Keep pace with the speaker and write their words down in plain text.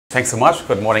Thanks so much.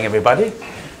 Good morning, everybody.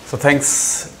 So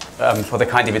thanks for the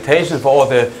kind invitation, for all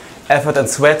the effort and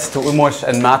sweat to Umosh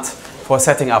and Matt for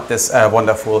setting up this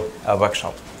wonderful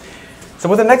workshop. So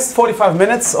with the next 45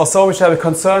 minutes or so, we shall be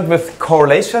concerned with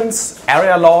correlations,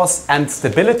 area laws, and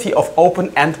stability of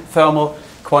open and thermal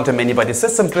quantum many-body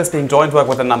systems. This being joint work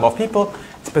with a number of people,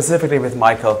 specifically with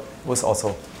Michael, who is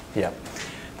also here.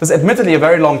 This is admittedly a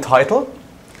very long title,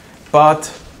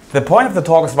 but the point of the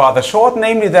talk is rather short,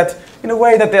 namely that in a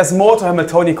way that there's more to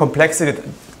Hamiltonian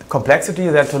complexity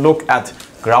than to look at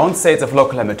ground states of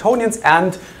local Hamiltonians,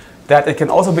 and that it can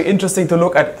also be interesting to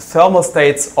look at thermal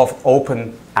states of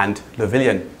open and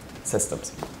Liouvillean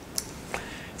systems.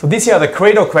 So these here are the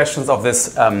credo questions of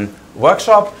this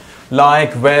workshop,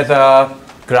 like whether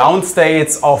ground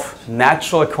states of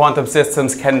natural quantum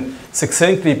systems can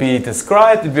succinctly be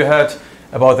described. We heard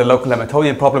about the local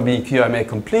Hamiltonian problem being QMA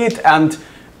complete,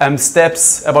 and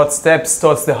steps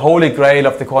towards the holy grail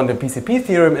of the quantum PCP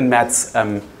theorem in Matt's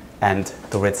and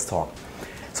Dorit's talk.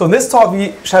 So in this talk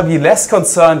we shall be less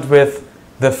concerned with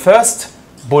the first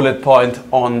bullet point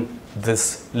on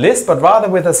this list, but rather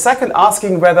with the second,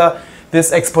 asking whether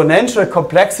this exponential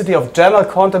complexity of general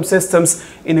quantum systems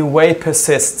in a way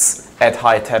persists at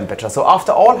high temperature. So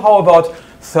after all, how about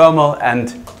thermal and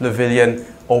Liouvillean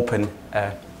open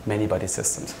many-body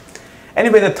systems?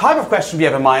 Anyway, the type of question we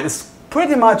have in mind is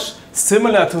pretty much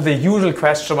similar to the usual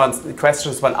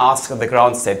questions one asks in the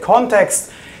ground state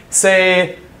context.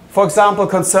 Say, for example,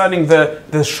 concerning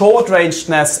the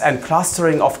short-rangedness and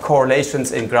clustering of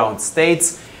correlations in ground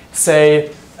states.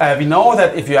 Say, we know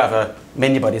that if you have a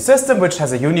many-body system which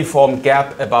has a uniform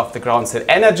gap above the ground state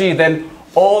energy, then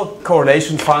all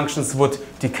correlation functions would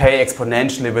decay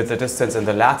exponentially with the distance in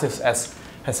the lattice, as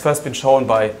has first been shown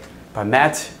by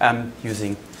Matt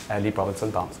using Lieb-Robinson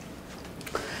bounds.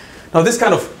 Now this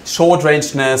kind of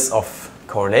short-rangedness of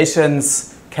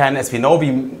correlations can, as we know,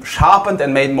 be sharpened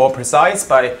and made more precise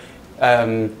by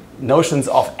notions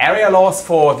of area laws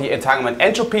for the entanglement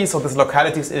entropy. So this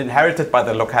locality is inherited by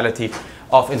the locality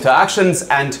of interactions,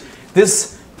 and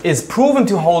this is proven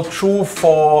to hold true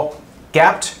for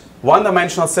gapped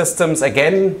one-dimensional systems,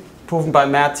 again proven by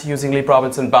Matt using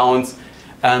Lieb-Robinson bounds.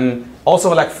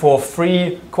 Also like for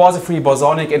quasi-free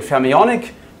bosonic and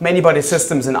fermionic many-body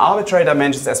systems in arbitrary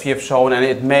dimensions, as we have shown, and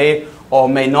it may or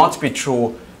may not be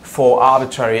true for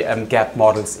arbitrary gap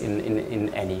models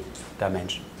in any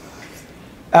dimension.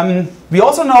 We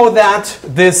also know that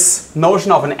this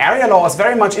notion of an area law is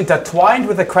very much intertwined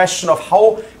with the question of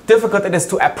how difficult it is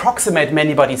to approximate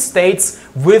many-body states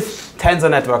with tensor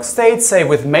network states, say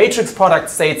with matrix product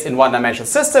states in one-dimensional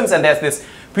systems, and there's this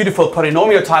beautiful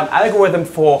polynomial time algorithm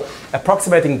for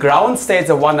approximating ground states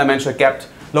of one-dimensional gapped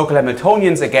local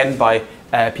Hamiltonians, again by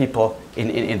people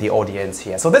in the audience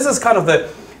here. So this is kind of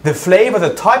the flavor,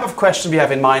 the type of question we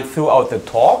have in mind throughout the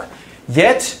talk,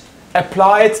 yet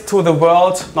applied to the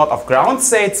world not of ground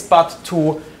states, but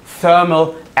to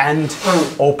thermal and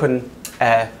open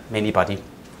many-body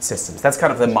systems. That's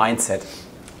kind of the mindset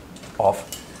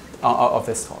of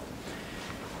this talk.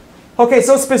 Okay,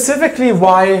 so specifically,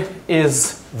 why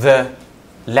is the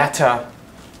latter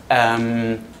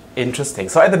interesting?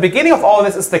 So at the beginning of all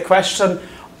this is the question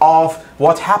of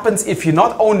what happens if you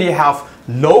not only have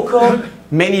local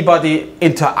many-body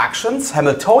interactions,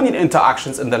 Hamiltonian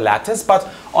interactions in the lattice, but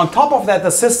on top of that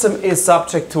the system is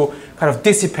subject to kind of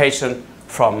dissipation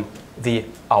from the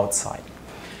outside.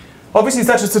 Obviously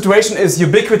such a situation is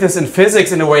ubiquitous in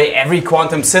physics. In a way, every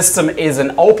quantum system is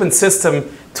an open system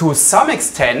to some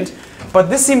extent, but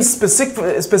this seems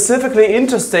specifically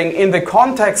interesting in the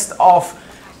context of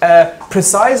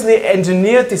precisely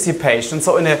engineered dissipation.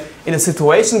 So in a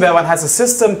situation where one has a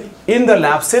system in the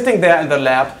lab, sitting there in the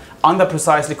lab under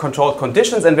precisely controlled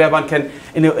conditions, and where one can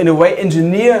in a way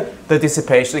engineer the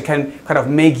dissipation, it can kind of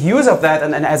make use of that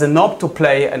and as a knob to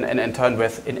play and turn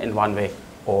with in one way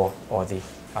or the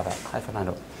other. Hi,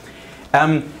 Fernando.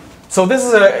 So this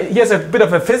is here's a bit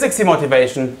of a physicsy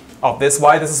motivation of this,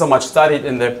 why this is so much studied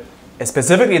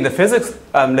specifically in the physics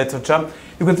literature.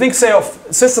 You can think, say, of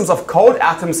systems of cold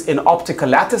atoms in optical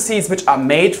lattices, which are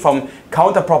made from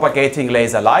counter-propagating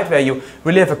laser light, where you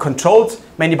really have a controlled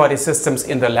many-body systems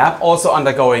in the lab, also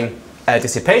undergoing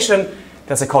dissipation.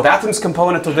 There's a cold atoms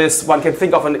component to this. One can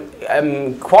think of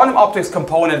a quantum optics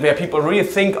component, where people really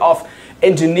think of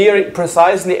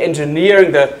precisely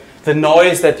engineering the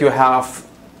noise that you have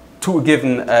to a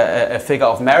given a figure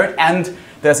of merit. And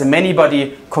there's a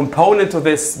many-body component to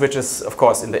this, which is, of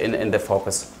course, in the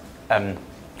focus.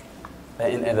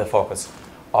 In the focus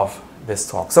of this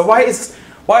talk. So why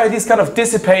are these kind of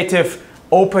dissipative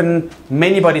open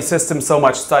many-body systems so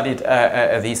much studied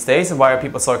these days, and why are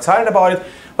people so excited about it?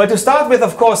 Well, to start with,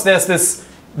 of course, there's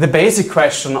the basic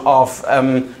question of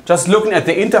just looking at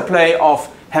the interplay of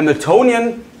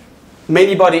Hamiltonian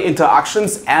many-body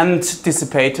interactions and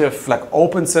dissipative, like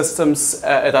open systems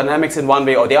dynamics in one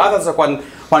way or the other. So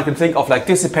one can think of like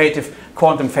dissipative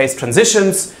quantum phase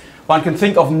transitions. One can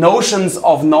think of notions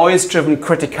of noise-driven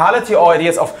criticality or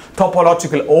ideas of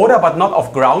topological order, but not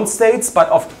of ground states, but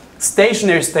of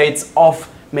stationary states of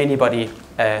many-body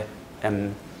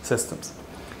systems.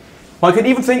 One can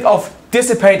even think of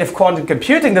dissipative quantum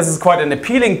computing. This is quite an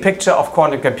appealing picture of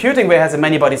quantum computing where it has a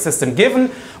many-body system given.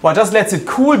 One just lets it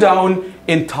cool down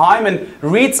in time and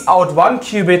reads out 1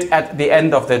 qubit at the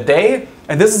end of the day.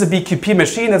 And this is a BQP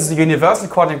machine. This is a universal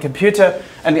quantum computer,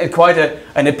 and quite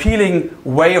an appealing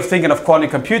way of thinking of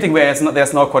quantum computing where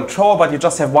there's no control, but you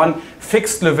just have one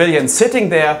fixed Liouvillean sitting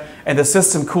there and the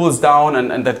system cools down,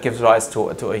 and that gives rise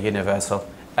to a universal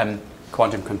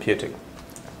quantum computing.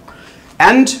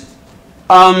 And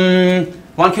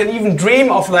one can even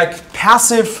dream of like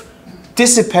passive,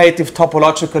 dissipative,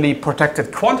 topologically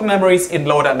protected quantum memories in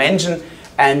low dimension,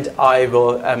 and I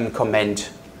will comment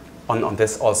on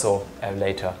this also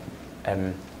later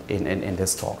in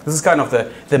this talk. This is kind of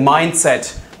the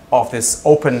mindset of this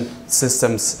open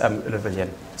systems Liouvillean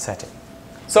setting.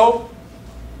 So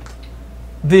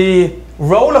the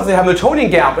role of the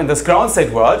Hamiltonian gap in this ground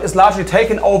state world is largely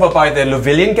taken over by the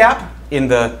Liouvillean gap in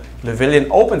the Liouvillean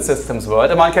open systems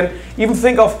world, and one can even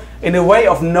think of, in a way,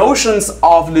 of notions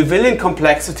of Liouvillean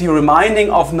complexity reminding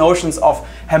of notions of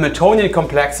Hamiltonian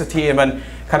complexity, and then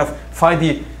kind of find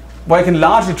the, where you can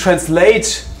largely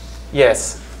translate,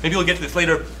 yes? Maybe we'll get to this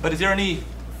later, but is there any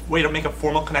way to make a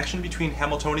formal connection between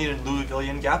Hamiltonian and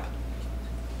Liouvillean gap?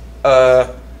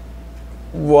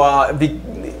 Well,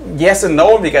 yes and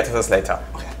no, we get to this later.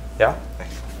 Okay. Yeah?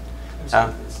 Thanks.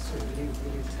 Will you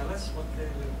tell us what the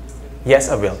Liouvillean Yes,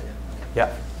 I will. Yeah,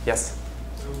 yes.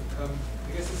 So I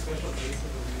guess the special case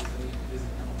of the Liouvillean is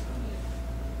Hamiltonian,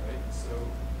 right? So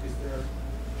is there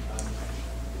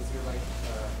like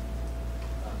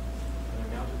an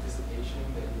amount of dissipation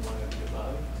that you want to be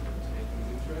above to make things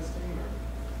interesting, or?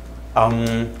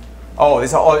 Oh,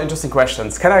 these are all interesting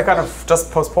questions. Can I kind of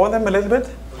just postpone them a little bit?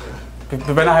 Okay.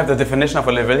 When I have the definition of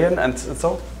a Liouvillean and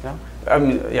so, yeah?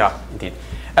 Yeah, indeed.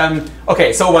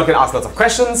 Okay, so one can ask lots of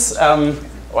questions.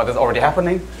 What is already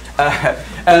happening?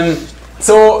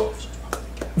 So,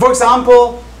 for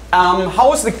example,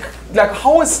 what's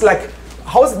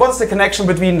the connection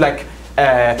between like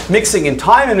mixing in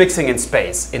time and mixing in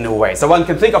space in a way? So one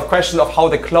can think of questions of how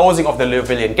the closing of the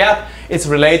Liouvillean gap is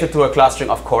related to a clustering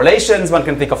of correlations. One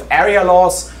can think of area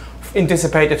laws in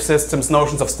dissipative systems,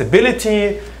 notions of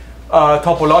stability,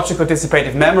 topological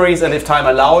dissipative memories, and if time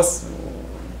allows,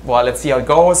 well, let's see how it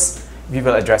goes. We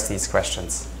will address these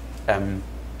questions in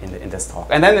this talk.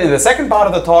 And then in the second part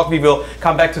of the talk, we will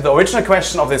come back to the original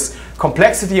question of this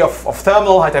complexity of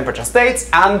thermal high temperature states,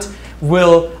 and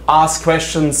will ask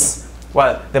questions,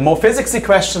 well, the more physicsy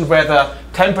question whether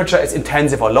temperature is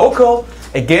intensive or local,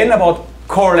 again about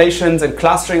correlations and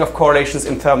clustering of correlations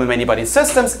in thermal many-body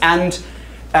systems, and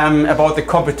about the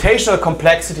computational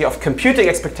complexity of computing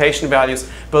expectation values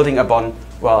building upon,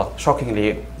 well,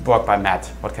 shockingly work by Matt.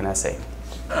 What can I say?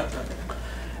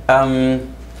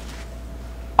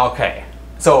 Okay,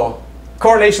 so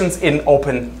correlations in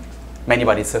open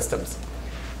many-body systems.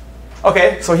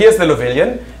 Okay, so here's the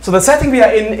Liouvillean. So the setting we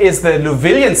are in is the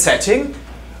Liouvillean setting,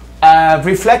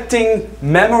 reflecting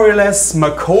memoryless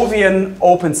Markovian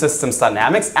open systems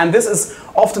dynamics, and this is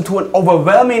often to an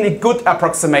overwhelmingly good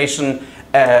approximation,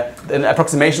 an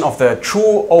approximation of the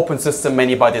true open system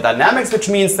many-body dynamics, which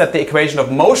means that the equation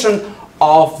of motion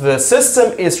of the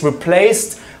system is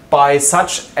replaced by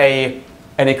such an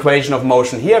equation of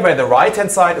motion here, where the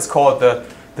right-hand side is called the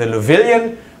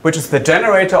Liouvillean, which is the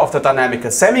generator of the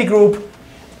dynamical semigroup.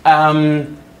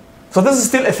 So this is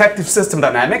still effective system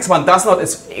dynamics. One does not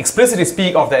explicitly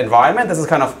speak of the environment. This is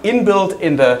kind of inbuilt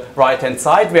in the right-hand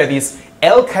side, where these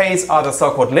LKs are the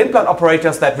so-called Lindblad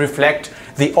operators that reflect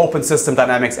the open system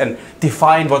dynamics and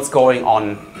define what's going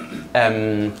on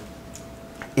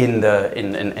in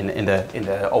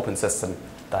the open system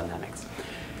dynamics.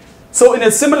 So in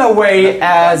a similar way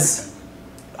as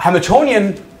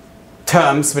Hamiltonian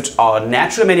terms, which are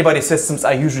natural many-body systems,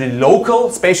 are usually local,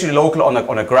 spatially local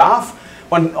on a graph,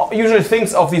 one usually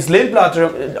thinks of these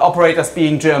Lindblad operators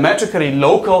being geometrically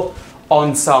local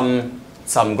on some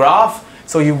graph.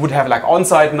 So you would have like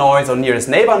on-site noise or nearest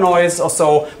neighbor noise or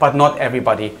so, but not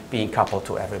everybody being coupled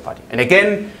to everybody. And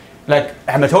again, like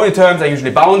Hamiltonian terms are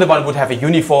usually bounded. One would have a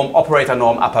uniform operator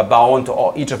norm upper bound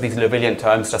to each of these Liouvillean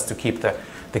terms just to keep the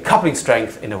coupling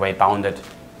strength in a way bounded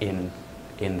in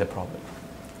the problem.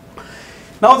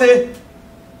 Now the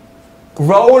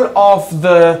role of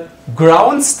the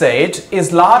ground state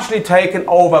is largely taken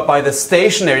over by the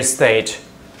stationary state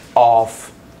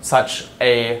of such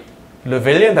a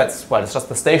Liouvillean. That's, well, it's just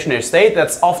the stationary state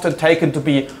that's often taken to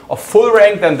be of full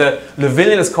rank. Then the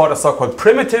Liouvillean is called a so-called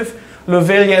primitive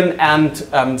Liouvillean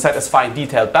and satisfying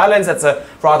detailed balance. That's a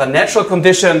rather natural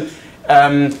condition.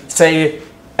 The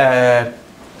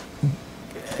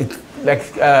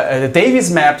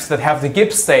Davies maps that have the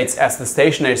Gibbs states as the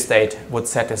stationary state would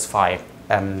satisfy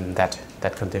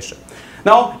that condition.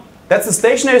 Now, that's the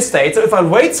stationary state, so if one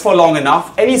waits for long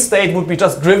enough, any state would be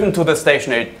just driven to the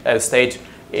stationary state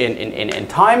in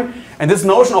time. And this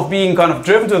notion of being kind of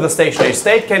driven to the stationary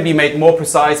state can be made more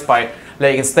precise by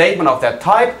laying a statement of that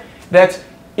type, that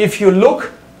if you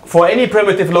look for any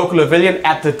primitive local Liouvillean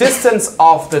at the distance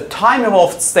of the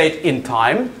time-evolved state in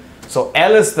time, so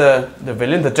L is the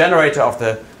Liouvillean, the generator of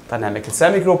the dynamical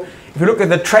semigroup. If you look at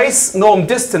the trace norm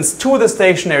distance to the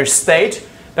stationary state,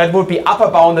 that would be upper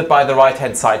bounded by the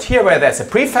right-hand side here, where there's a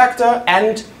prefactor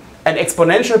and an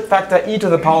exponential factor e to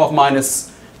the power of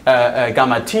minus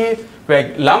gamma t,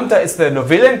 where lambda is the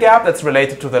Liouvillean gap that's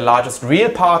related to the largest real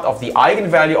part of the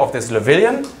eigenvalue of this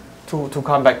Liouvillean, to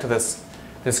come back to this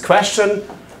question,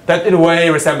 that in a way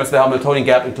resembles the Hamiltonian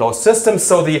gap in closed systems.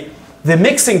 So the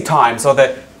mixing time, so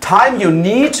the time you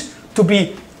need to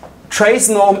be trace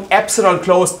norm epsilon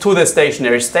close to the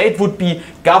stationary state, would be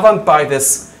governed by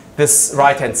this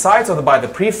right-hand side, so by the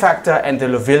prefactor and the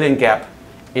Liouvillean gap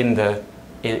in the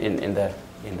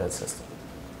system.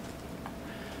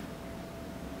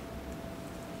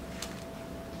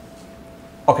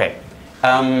 Okay,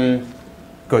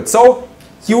 good. So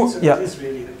it is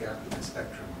really the gap in the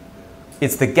spectrum.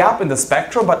 It's the gap in the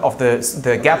spectrum, but of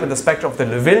the gap in the spectrum of the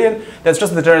Liouvillean. That's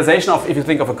just the generalization of, if you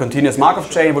think of a continuous Markov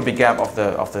chain, would be gap of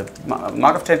the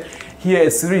Markov chain. Here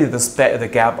it's really the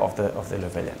gap of the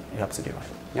Liouvillean. You're absolutely right.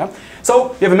 Yeah.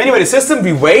 So we have a many-way system.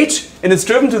 We wait, and it's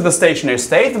driven to the stationary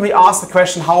state. And we ask the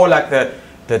question how, like the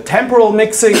temporal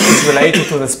mixing is related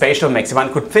to the spatial mixing.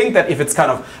 One could think that if it's kind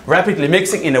of rapidly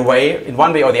mixing in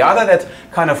one way or the other, that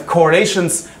kind of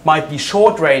correlations might be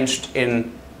short-ranged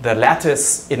in the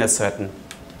lattice in a certain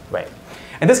way.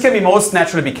 And this can be most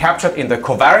naturally be captured in the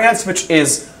covariance, which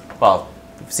is, well,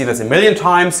 you've seen this a million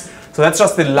times. So that's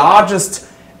just the largest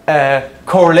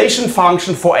correlation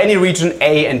function for any region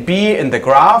A and B in the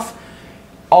graph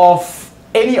of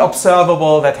any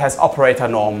observable that has operator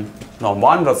norm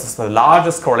 1. This is the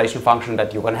largest correlation function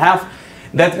that you can have.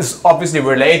 That is obviously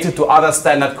related to other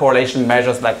standard correlation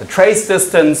measures like the trace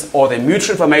distance or the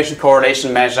mutual information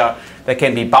correlation measure that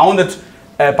can be bounded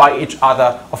by each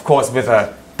other, of course, with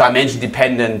a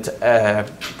dimension-dependent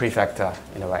prefactor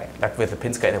in a way, like with the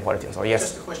Pinsker inequality. So yes.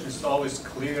 Just the question: is it always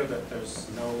clear that there's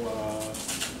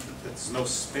no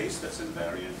space that's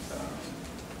invariant?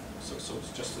 So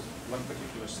it's just one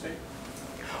particular state.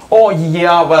 Oh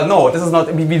yeah, well no, this is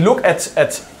not. We look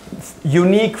at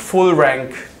unique full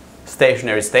rank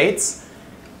stationary states,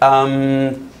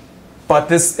 but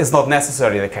this is not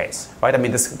necessarily the case, right? I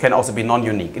mean, this can also be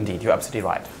non-unique. Indeed, you're absolutely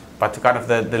right. But kind of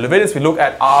the Liouvilleans we look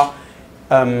at are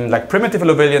like primitive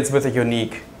Liouvilleans with a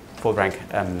unique full rank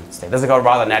state. That's a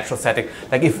rather natural setting.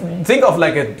 Like if think of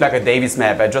like a Davies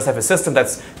map, I just have a system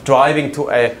that's driving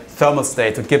to a thermal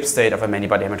state, to Gibbs state of a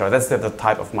many-body Hamiltonian. That's the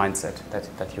type of mindset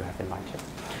that you have in mind here.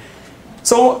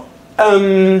 So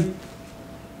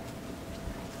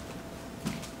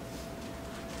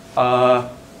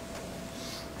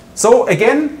so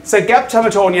again, say gapped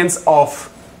Hamiltonians of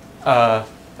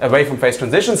away from phase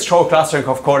transitions show clustering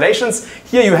of correlations.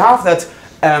 Here you have that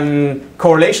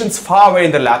correlations far away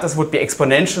in the lattice would be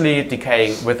exponentially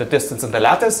decaying with the distance in the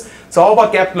lattice. So how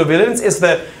about gapped Liouvilleans is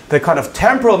the kind of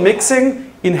temporal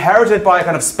mixing inherited by a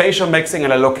kind of spatial mixing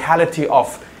and a locality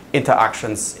of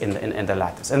interactions in the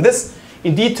lattice. And this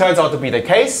indeed turns out to be the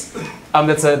case.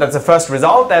 That's a first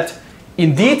result, that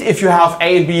indeed if you have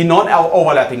A and B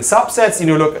non-overlapping subsets and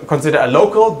you consider a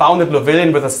local bounded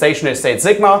Liouvillean with a stationary state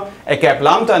sigma, a gap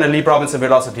lambda and a Lie-Robinson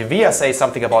velocity v, I say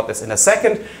something about this in a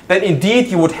second, then indeed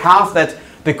you would have that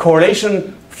the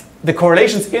correlations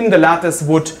in the lattice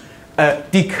would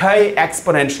decay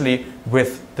exponentially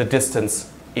with the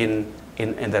distance in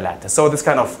the lattice. So this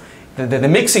kind of the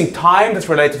mixing time that's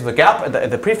related to the gap and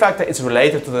the prefactor is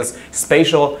related to this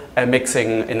spatial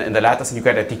mixing in the lattice, and you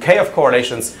get a decay of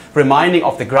correlations reminding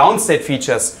of the ground state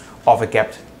features of a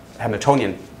gapped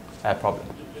Hamiltonian problem.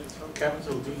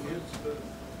 Capital D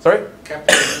is Sorry?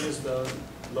 Capital D is the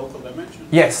local dimension?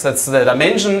 Yes, that's the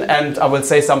dimension, and I will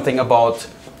say something about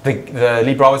the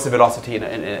Lie-Robinson velocity in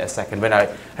a second, when I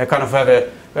kind of have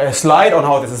a slide on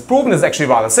how this is proven. It's actually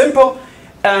rather simple.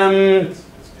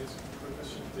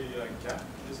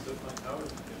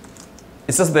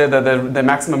 It's just the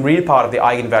maximum real part of the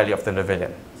eigenvalue of the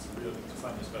Liouvillean.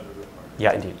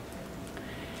 Yeah, indeed.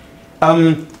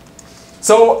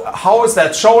 So how is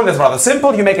that shown? That's rather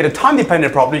simple. You make it a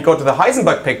time-dependent problem. You go to the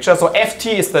Heisenberg picture. So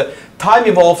Ft is the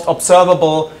time-evolved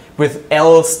observable with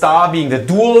L star being the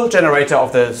dual generator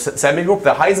of the semigroup,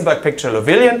 the Heisenberg picture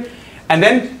Liouvillean. And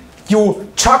then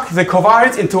you chuck the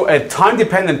covariance into a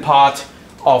time-dependent part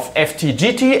of Ft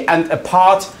GT and a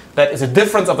part that is a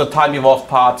difference of the time-evolved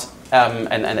part and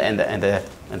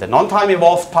the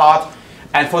non-time-evolved part.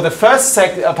 And for the first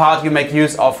part, you make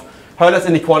use of Höller's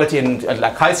inequality and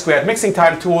like chi-squared mixing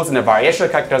time tools and a variational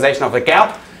characterization of the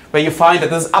gap, where you find that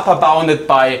this is upper bounded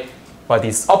by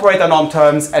these operator norm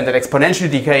terms and an exponentially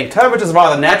decaying term, which is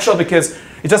rather natural because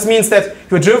it just means that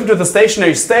you're driven to the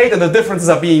stationary state and the differences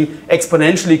are being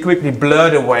exponentially quickly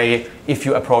blurred away if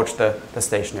you approach the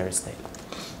stationary state.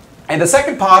 And the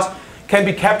second part can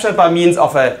be captured by means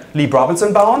of a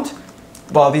Lieb-Robinson bound.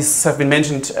 Well, these have been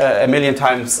mentioned a million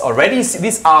times already.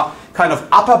 These are kind of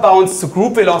upper bounds to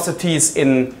group velocities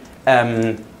in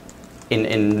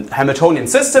Hamiltonian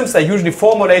systems. They're usually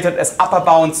formulated as upper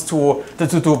bounds to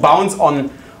bounds on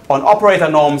operator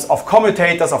norms of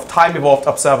commutators of time-evolved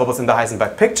observables in the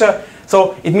Heisenberg picture.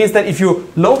 So it means that if you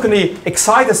locally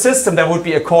excite a system, there would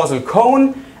be a causal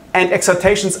cone, and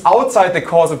excitations outside the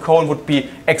causal cone would be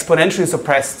exponentially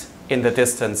suppressed in the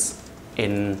distance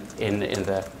in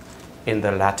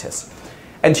the lattice.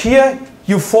 And here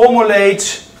you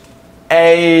formulate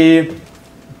a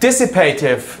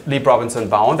dissipative Lieb-Robinson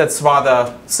bound that's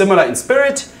rather similar in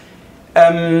spirit.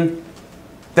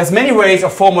 There's many ways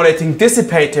of formulating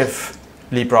dissipative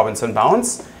Lieb-Robinson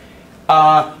bounds.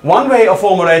 One way of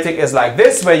formulating is like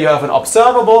this, where you have an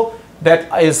observable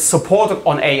that is supported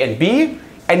on A and B,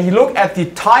 and you look at the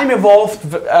time-evolved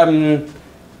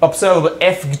observable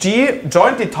Fg,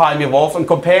 jointly time-evolved, and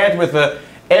compare it with the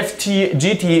Ft,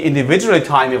 Gt individually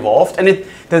time evolved. And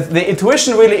the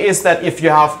intuition really is that if you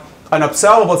have an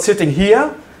observable sitting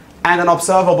here and an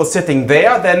observable sitting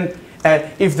there, then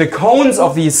if the cones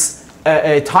of these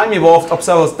time evolved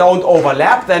observables don't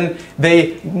overlap, then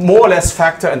they more or less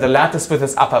factor in the lattice with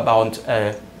this upper bound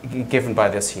given by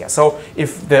this here. So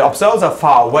if the observers are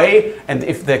far away and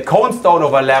if the cones don't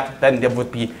overlap, then there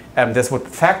would be this would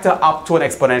factor up to an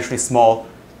exponentially small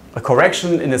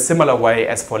correction in a similar way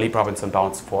as for Lieb-Robinson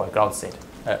bounds for a ground state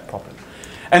problem.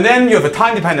 And then you have a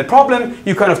time-dependent problem.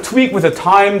 You kind of tweak with the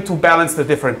time to balance the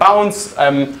different bounds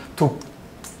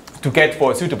to get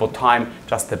for a suitable time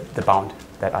just the bound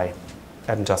that I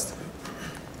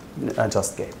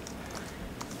just gave.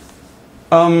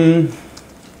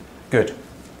 Good.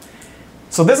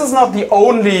 So this is not the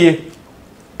only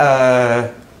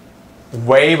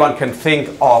way one can think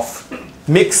of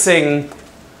mixing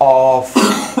of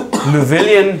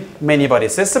Liouvillean many-body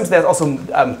systems. There's also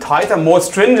tighter, more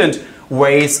stringent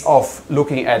ways of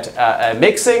looking at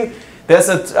mixing. There's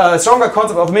a stronger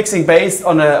concept of mixing based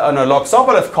on a log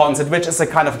Sobolev constant, which is a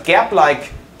kind of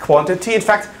gap-like quantity. In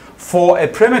fact, for a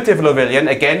primitive Liouvillean,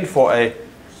 again for a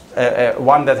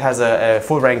one that has a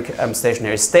full-rank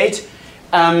stationary state,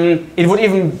 it would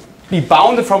even be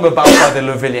bounded from above by the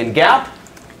Liouvillean gap.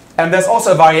 And there's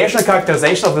also a variational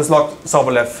characterization of this log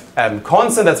Sobolev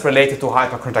constant that's related to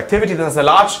hyperconductivity. There's a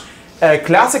large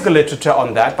classical literature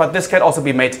on that, but this can also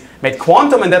be made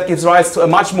quantum, and that gives rise to a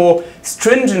much more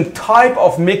stringent type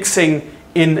of mixing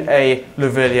in a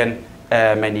Liouvillean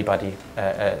many-body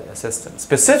system.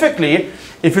 Specifically,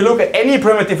 if you look at any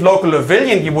primitive local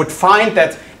Liouvillean, you would find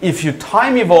that if you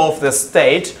time evolve the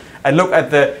state and look at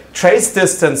the trace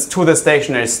distance to the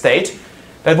stationary state,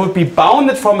 that would be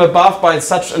bounded from above by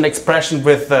such an expression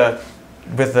with the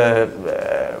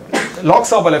log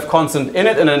Sobolev constant in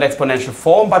it in an exponential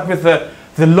form, but with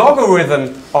the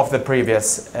logarithm of the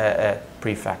previous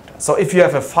prefactor. So if you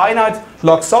have a finite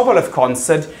log Sobolev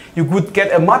constant, you would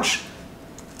get a much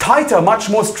tighter, much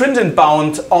more stringent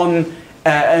bound on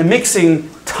mixing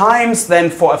times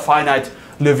than for a finite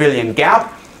Liouvillean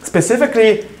gap.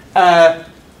 Specifically,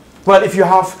 well, if you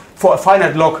have for a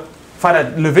finite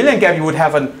Liouvillean gap, you would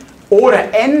have an order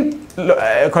n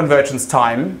convergence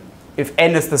time. If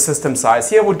n is the system size,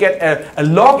 here would get a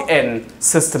log n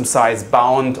system size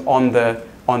bound on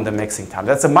the mixing time.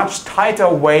 That's a much tighter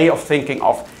way of thinking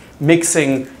of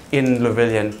mixing in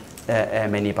Liouvillean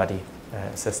many-body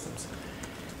systems.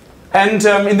 And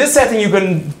in this setting, you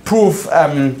can prove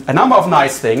a number of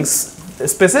nice things.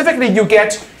 Specifically, you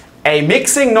get a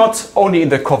mixing not only in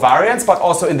the covariance, but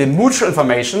also in the mutual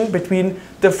information between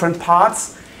different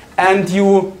parts. And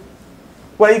you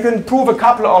can prove a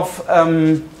couple of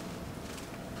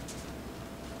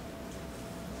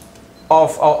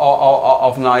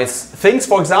of nice things.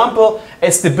 For example,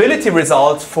 a stability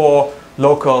result for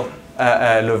local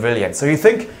Liouvillean. So you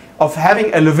think of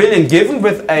having a Liouvillean given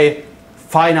with a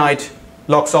finite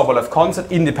log Sobolev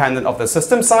constant independent of the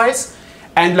system size.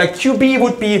 And like QB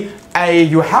would be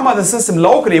you hammer the system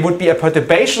locally, would be a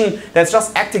perturbation that's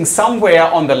just acting somewhere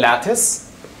on the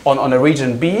lattice, on a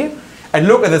region B, and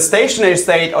look at the stationary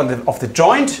state of the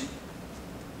joint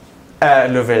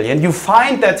Liouvillean. You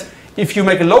find that if you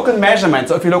make a local measurement,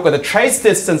 so if you look at the trace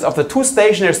distance of the two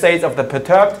stationary states of the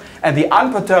perturbed and the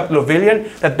unperturbed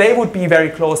Liouvillean, that they would be very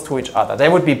close to each other. They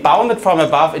would be bounded from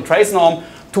above in trace norm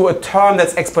to a term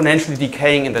that's exponentially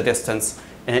decaying in the distance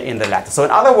in the lattice. So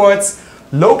in other words,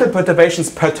 local perturbations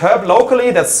perturb locally.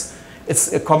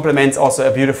 It complements also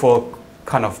a beautiful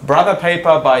kind of brother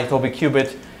paper by Toby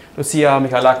Cubitt, Lucia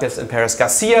Michalakis, and Perez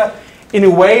Garcia, in a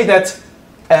way that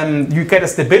you get a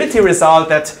stability result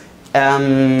that,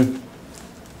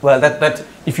 that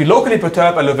if you locally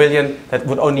perturb a Liouvillean, that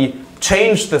would only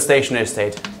change the stationary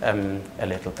state a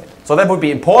little bit. So that would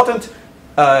be important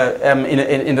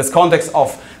in this context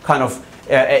of kind of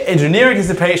engineering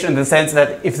dissipation, in the sense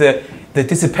that if the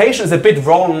dissipation is a bit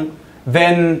wrong,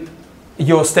 then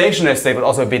your stationary state will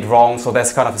also a bit wrong. So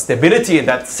there's kind of a stability in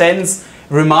that sense,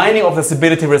 reminding of the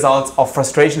stability results of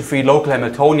frustration-free local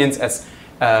Hamiltonians, as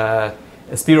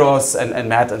Spiros and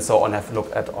Matt and so on have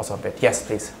looked at also a bit. Yes,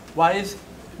 please. Why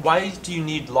do you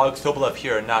need log Sobolev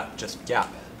here and not just gap?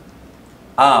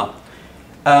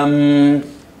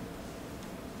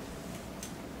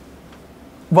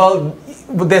 Well,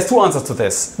 there's two answers to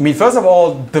this. I mean, first of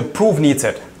all, the proof needs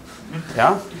it.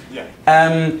 Yeah?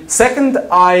 Second,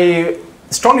 I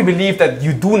strongly believe that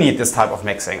you do need this type of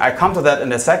mixing. I come to that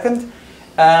in a second.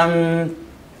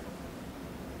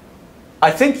 I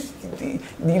think,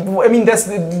 I mean, there's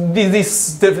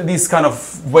these kind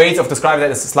of ways of describing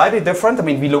that is slightly different. I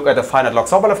mean, we look at the finite log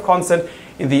Sobolev constant.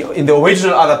 In the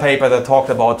original other paper that talked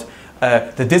about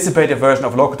the dissipated version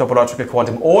of local topological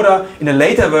quantum order. In a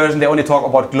later version, they only talk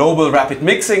about global rapid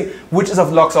mixing, which is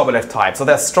of log Sobolev type. So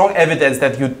there's strong evidence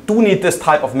that you do need this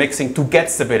type of mixing to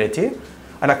get stability.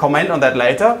 And I comment on that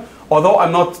later. Although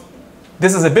I'm not,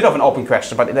 this is a bit of an open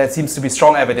question, but there seems to be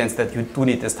strong evidence that you do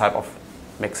need this type of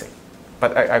mixing.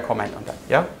 But I comment on that,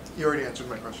 yeah? You already answered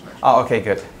my question, actually. Oh, okay,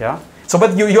 good, yeah? So,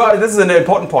 but this is an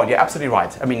important point. You're absolutely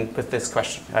right. I mean, with this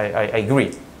question, I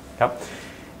agree, yeah?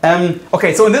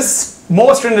 Okay, so in this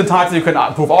more stringent types, you can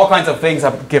prove all kinds of things.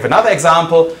 I'll give another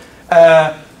example.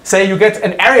 Say you get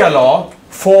an area law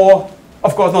for,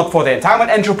 of course not for the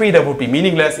entanglement entropy, that would be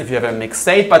meaningless if you have a mixed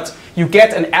state, but you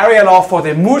get an area law for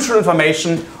the mutual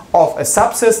information of a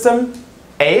subsystem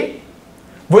A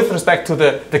with respect to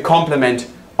the complement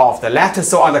of the lattice.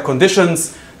 So under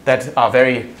conditions that are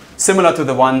very similar to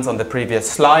the ones on the previous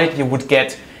slide, you would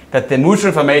get that the mutual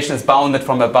information is bounded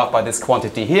from above by this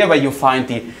quantity here, where you find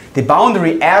the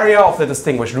boundary area of the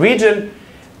distinguished region,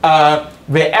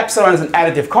 where epsilon is an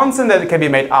additive constant that can be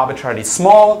made arbitrarily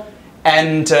small,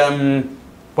 and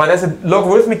well, there's a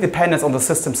logarithmic dependence on the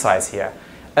system size here.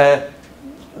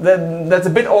 That's a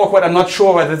bit awkward. I'm not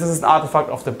sure whether this is an artifact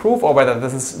of the proof or whether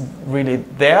this is really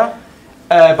there.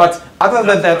 But other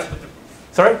than that,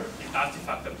 sorry?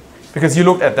 Artifact of the proof. Because you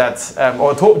looked at that,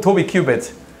 or Toby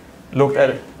Cubitt looked at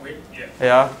it.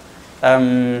 Yeah. Yeah.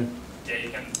 You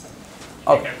can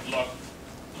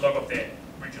log of the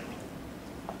region.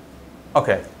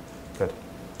 Okay, good.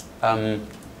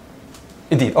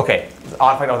 Indeed, okay,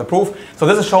 artifact of the proof. So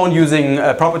this is shown using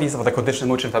properties of the conditional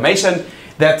mutual information,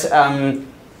 that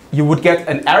you would get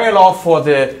an area law for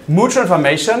the mutual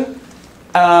information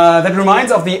that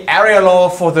reminds of the area law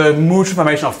for the mutual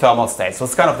information of thermal states. So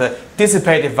it's kind of the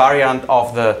dissipative variant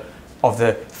of the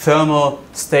thermal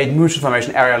state mutual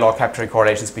information area law, capturing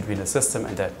correlations between the system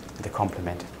and the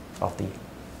complement of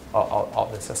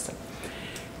the system.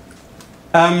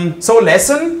 So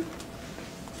lesson,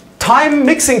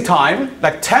 mixing time,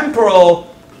 like temporal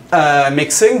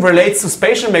mixing, relates to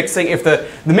spatial mixing. If the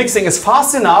mixing is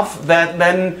fast enough, that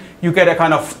then you get a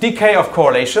kind of decay of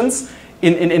correlations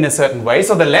in a certain way.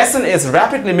 So the lesson is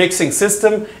rapidly mixing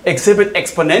system exhibit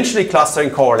exponentially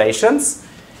clustering correlations.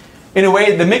 In a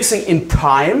way, the mixing in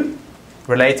time,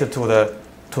 related to the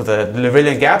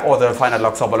Liouvillean gap or the finite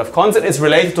log Sobolev constant, is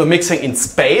related to mixing in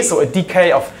space, so a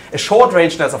decay of a short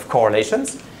rangeness of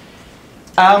correlations.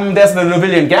 There's the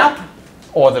Liouvillean gap,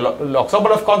 or the log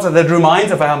Sobolev constant, that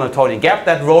reminds of a Hamiltonian gap.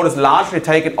 That role is largely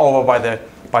taken over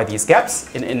by these gaps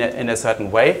in a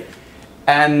certain way.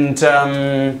 And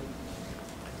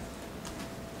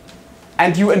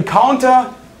you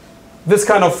encounter this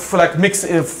kind of like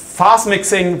fast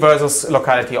mixing versus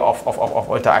locality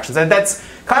of interactions. And that's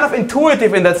kind of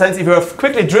intuitive in that sense. If you have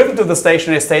quickly driven to the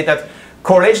stationary state, that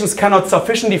correlations cannot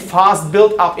sufficiently fast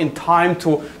build up in time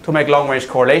to make long-range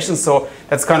correlations. So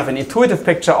that's kind of an intuitive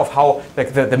picture of how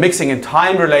the mixing in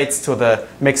time relates to the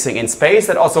mixing in space.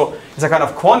 That also is a kind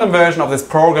of quantum version of this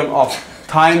program of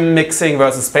time mixing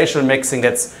versus spatial mixing.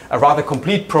 That's a rather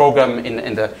complete program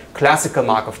in the classical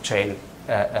Markov chain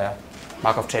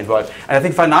world. And I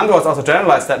think Fernando has also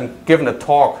generalized that and given a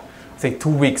talk, I think 2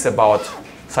 weeks about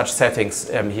such settings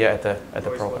here at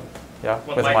the program. Yeah,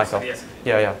 with Michael.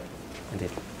 Yeah. Indeed.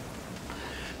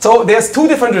 So there's two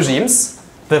different regimes,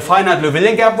 the finite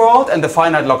Liouville gap world and the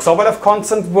finite log-Sobolev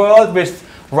constant world, with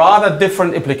rather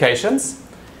different implications,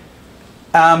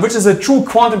 which is a true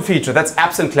quantum feature. That's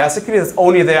absent classically, it's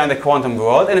only there in the quantum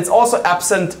world, and it's also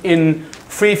absent in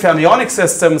free fermionic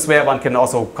systems where one can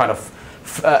also kind of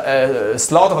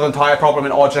slaughter the entire problem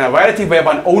in all generality, where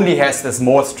one only has this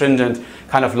more stringent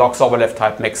kind of log-Sobolev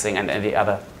type mixing, and the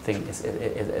other thing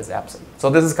is absent. So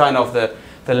this is kind of the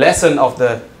lesson of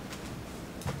the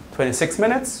 26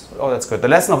 minutes. Oh, that's good. The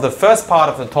lesson of the first part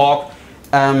of the talk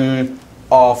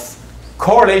of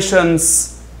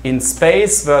correlations in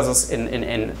space versus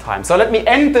in time. So let me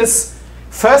end this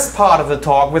first part of the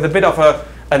talk with a bit of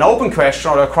an open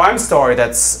question or a crime story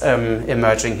that's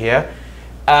emerging here.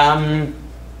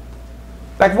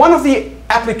 Like one of the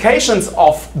applications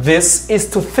of this is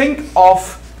to think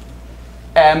of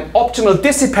optimal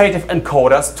dissipative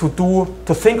encoders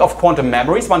to think of quantum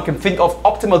memories. One can think of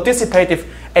optimal dissipative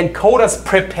encoders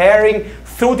preparing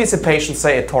through dissipation,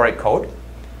 say, a toric code.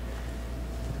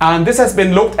 And this has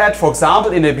been looked at, for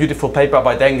example, in a beautiful paper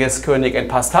by Dengis, Koenig, and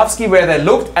Pastavsky, where they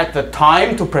looked at the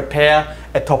time to prepare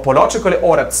a topologically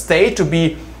ordered state to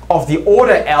be of the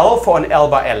order L for an L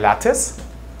by L lattice.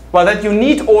 Well, that you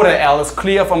need order L is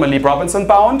clear from a Lieb-Robinson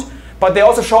bound, but they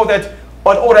also show that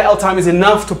an order L time is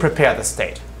enough to prepare the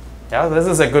state. Yeah, this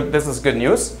is good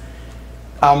news.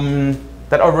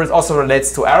 That also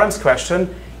relates to Aram's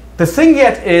question. The thing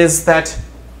yet is that,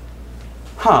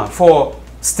 for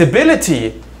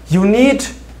stability, you need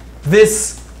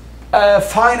this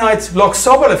finite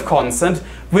log-Sobolev constant,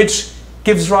 which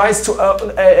gives rise to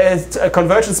a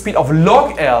convergence speed of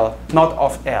log L, not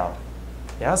of L.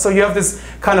 Yeah, so you have this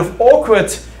kind of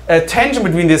awkward tension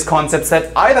between these concepts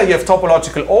that either you have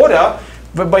topological order,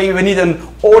 but you need an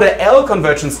order L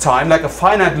convergence time, like a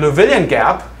finite Liouville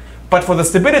gap, but for the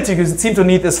stability you seem to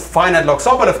need this finite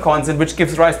log-Sobolev constant, which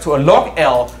gives rise to a log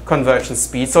L convergence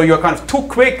speed. So you're kind of too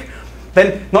quick,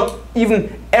 then not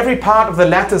even every part of the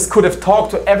lattice could have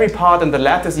talked to every part in the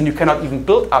lattice, and you cannot even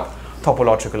build up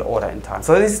topological order in time.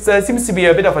 So there seems to be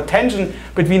a bit of a tension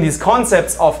between these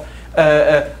concepts of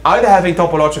either having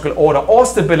topological order or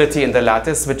stability in the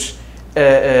lattice, which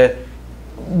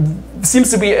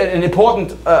seems to be an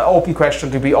important open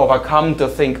question to be overcome, to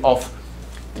think of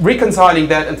reconciling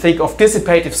that and think of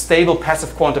dissipative, stable,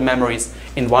 passive quantum memories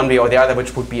in one way or the other,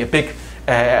 which would be a big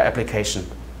application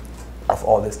of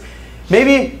all this.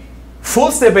 Maybe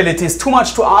full stability is too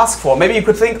much to ask for. Maybe you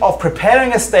could think of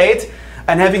preparing a state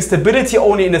and having stability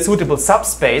only in a suitable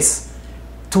subspace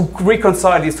to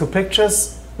reconcile these two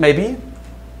pictures, maybe,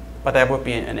 but that would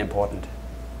be an important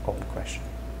open question.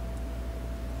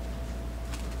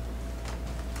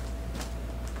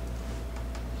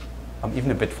 I'm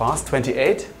even a bit fast,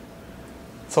 28.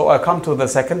 So I'll come to the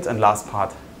second and last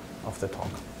part of the talk.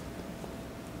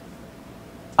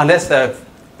 Unless there are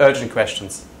urgent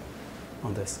questions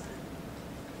on this.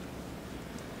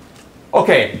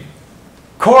 Okay,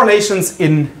 correlations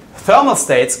in thermal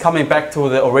states, coming back to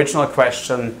the original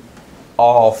question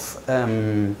of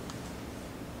the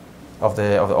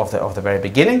very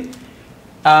beginning.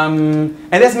 And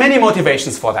there's many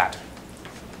motivations for that.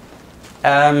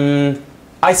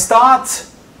 I start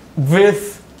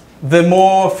with the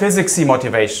more physicsy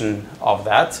motivation of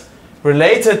that,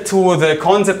 related to the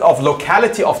concept of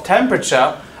locality of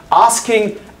temperature,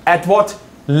 asking at what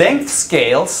length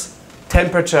scales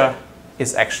temperature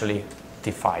is actually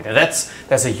defined. And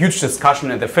there's a huge discussion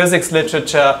in the physics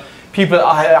literature. People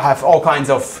have all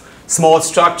kinds of small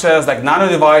structures like nano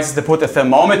devices. They put a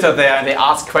thermometer there and they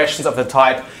ask questions of the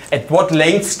type, at what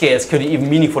length scales could you even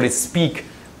meaningfully speak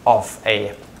of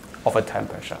a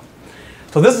temperature?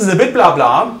 So this is a bit blah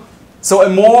blah. So a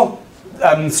more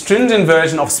stringent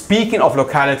version of speaking of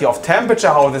locality of temperature,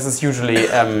 how this is usually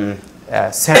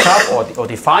set up or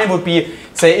defined, would be,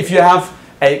 say, if you have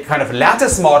a kind of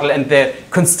lattice model and the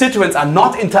constituents are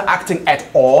not interacting at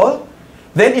all,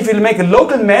 then if you make a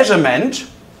local measurement,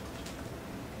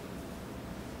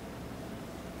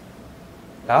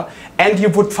 and you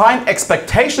would find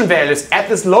expectation values at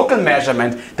this local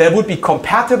measurement that would be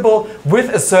compatible with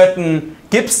a certain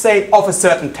Gibbs state of a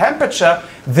certain temperature,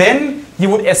 then you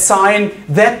would assign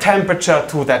that temperature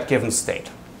to that given state.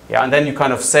 Yeah, and then you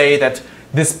kind of say that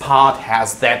this part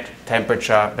has that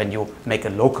temperature when you make a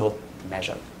local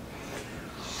measure.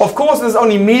 Of course, this is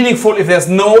only meaningful if there's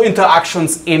no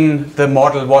interactions in the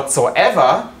model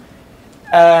whatsoever.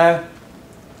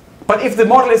 But if the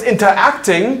model is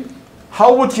interacting,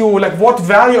 how would you, like, what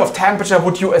value of temperature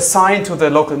would you assign to the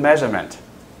local measurement?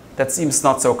 That seems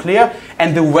not so clear.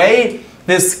 And the way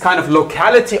this kind of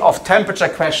locality of temperature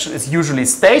question is usually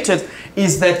stated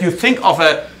is that you think of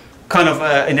a kind of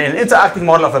in an interacting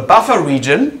model of a buffer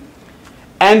region,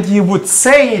 and you would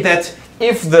say that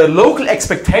if the local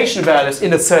expectation values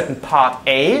in a certain part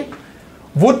A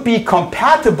would be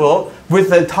compatible with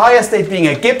the entire state being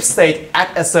a Gibbs state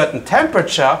at a certain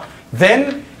temperature,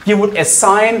 then you would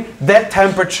assign that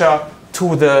temperature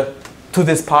to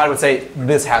this part. Would say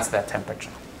this has that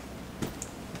temperature.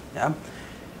 Yeah,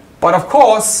 but of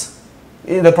course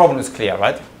the problem is clear,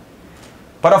 right?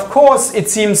 But of course it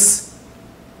seems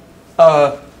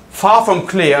far from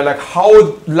clear, like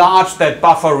how large that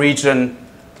buffer region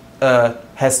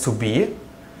has to be.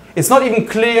 It's not even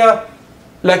clear,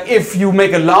 like if you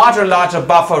make a larger and larger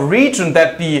buffer region,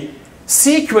 that the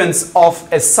sequence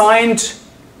of assigned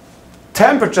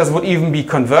temperatures would even be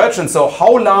convergent. So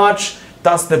how large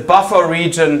does the buffer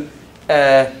region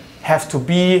have to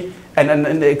be,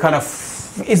 and kind of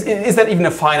is that even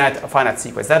a finite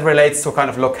sequence? That relates to kind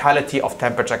of locality of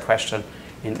temperature question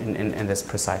in this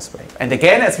precise way. And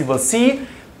again, as we will see,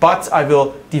 but I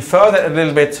will defer that a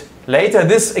little bit later,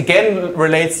 this again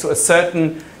relates to a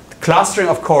certain clustering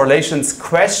of correlations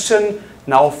question,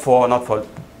 now for not for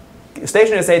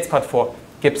stationary states but for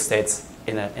Gibbs states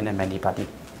in a many-body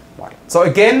model. So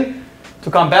again,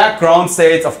 to come back, ground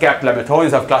states of gapped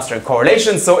Hamiltonians have clustering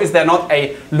correlations. So is there not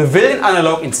a Liouvillean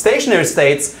analog in stationary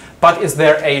states, but is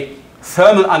there a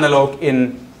thermal analog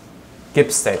in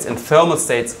Gibbs states, in thermal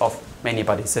states of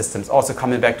many-body systems? Also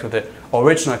coming back to the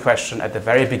original question at the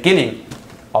very beginning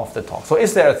of the talk. So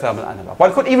is there a thermal analog?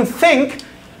 One could even think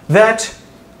that,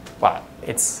 well,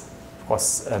 it's of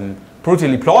course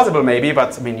brutally plausible maybe,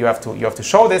 but I mean you have to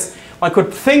show this. One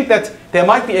could think that there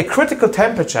might be a critical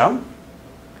temperature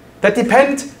that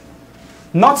depends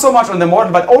not so much on the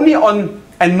model, but only on,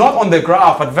 and not on the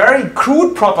graph, but very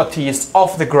crude properties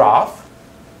of the graph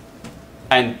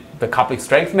and the coupling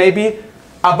strength maybe,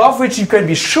 above which you can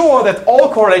be sure that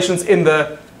all correlations in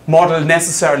the model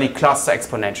necessarily cluster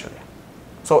exponentially.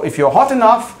 So if you're hot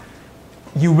enough,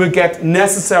 you will get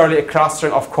necessarily a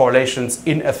clustering of correlations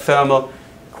in a thermal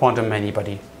quantum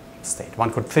many-body state.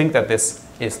 One could think that this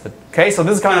is the case. So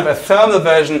this is kind of a thermal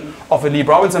version of a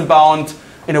Lieb-Robinson bound,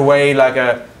 in a way like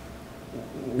a,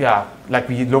 yeah, like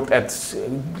we looked at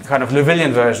kind of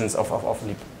Liouvillean versions of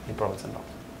Lieb-Robinson bound.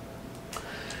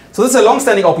 So this is a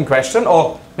long-standing open question,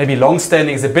 or maybe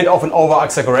long-standing is a bit of an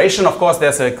over-exaggeration. Of course,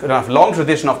 there's a kind of long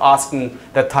tradition of asking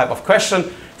that type of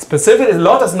question. Specifically, a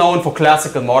lot is known for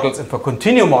classical models and for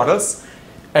continuum models.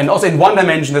 And also in one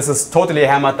dimension, this is totally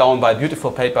hammered down by a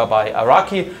beautiful paper by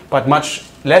Araki, but much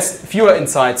fewer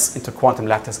insights into quantum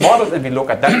lattice models. And we look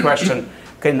at that question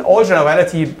in all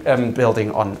generality,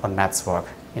 building on Matt's work,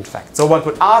 in fact. So one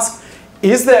could ask,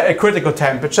 is there a critical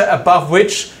temperature above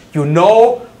which you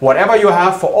know whatever you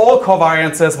have for all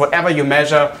covariances, whatever you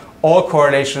measure, all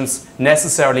correlations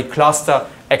necessarily cluster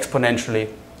exponentially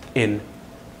in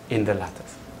the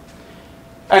lattice?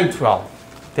 And well,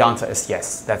 the answer is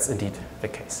yes, that's indeed the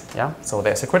case. Yeah? So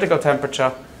there's a critical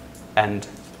temperature, and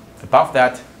above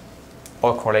that,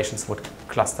 all correlations would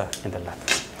cluster in the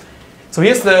lattice. So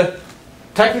here's the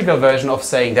technical version of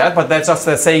saying that, but that's just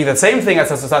saying the same thing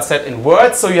as I said in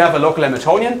words. So you have a local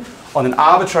Hamiltonian on an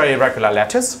arbitrary regular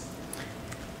lattice.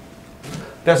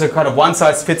 There's a kind of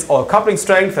one-size-fits-all coupling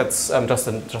strength, that's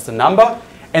just a number.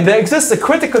 And there exists a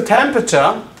critical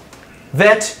temperature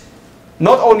that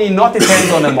not only not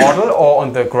depends on the model or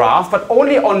on the graph, but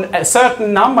only on a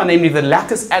certain number, namely the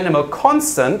lattice animal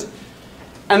constant.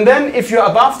 And then if you're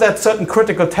above that certain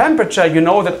critical temperature, you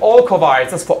know that all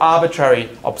covariances for arbitrary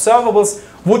observables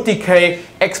would decay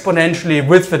exponentially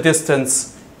with the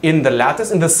distance in the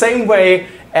lattice, in the same way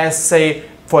as, say,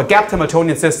 for a gapped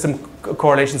Hamiltonian system,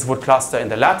 correlations would cluster in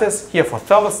the lattice. Here for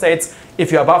thermal states,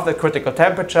 if you're above the critical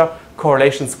temperature,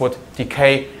 correlations would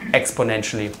decay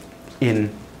exponentially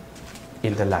in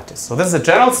the lattice. So this is a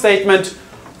general statement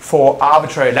for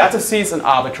arbitrary lattices and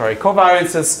arbitrary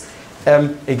covariances.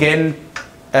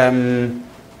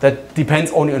 That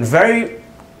depends only on very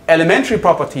elementary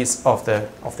properties of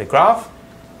the graph.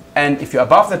 And if you're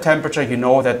above the temperature, you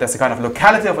know that there's a kind of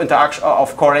locality of interaction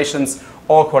of correlations.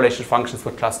 All correlation functions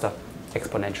would cluster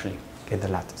exponentially in the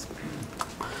lattice.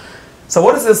 So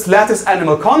what is this lattice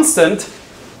animal constant?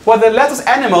 Well, the lattice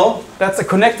animal, that's a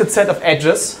connected set of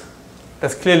edges.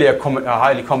 There's clearly a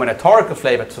highly combinatorial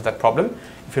flavor to that problem.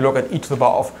 If you look at e to the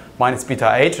power of minus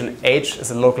beta h, and h is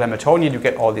a local Hamiltonian, you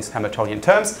get all these Hamiltonian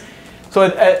terms. So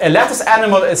a lattice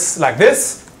animal is like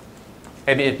this.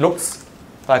 Maybe it looks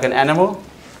like an animal.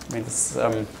 I mean, it's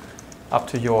up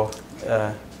to your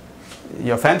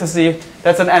fantasy.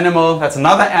 That's an animal, that's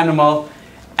another animal.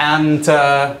 And,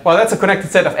 well, that's a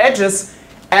connected set of edges.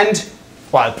 And,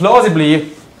 well,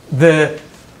 plausibly, the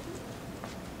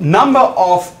number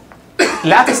of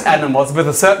lattice animals with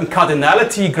a certain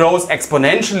cardinality grows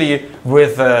exponentially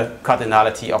with the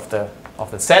cardinality of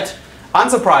the set.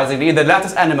 Unsurprisingly, the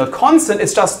lattice animal constant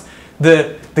is just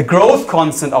the growth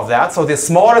constant of that. So the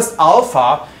smallest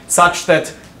alpha, such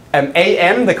that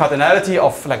AM, the cardinality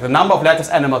of like the number of lattice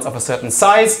animals of a certain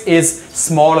size, is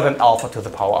smaller than alpha to the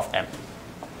power of m.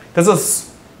 This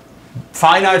is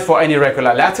finite for any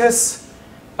regular lattice.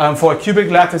 For a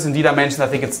cubic lattice in d dimensions, I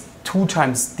think it's 2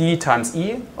 times d times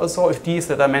e or so, if d is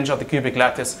the dimension of the cubic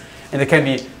lattice, and it can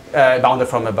be bounded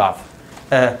from above.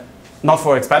 Not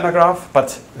for expander graph,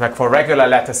 but like for regular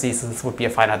lattices, this would be a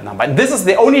finite number. And this is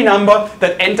the only number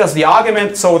that enters the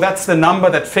argument, so that's the number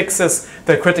that fixes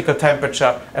the critical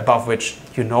temperature above which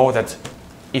you know that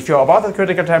if you're above the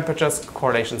critical temperatures,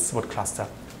 correlations would cluster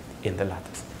in the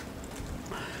lattice.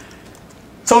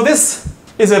 So this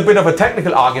is a bit of a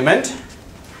technical argument.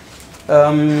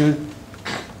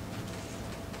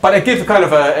 But I give kind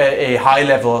of a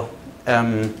high-level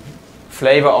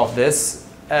flavor of this,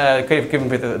 given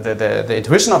with the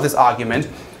intuition of this argument.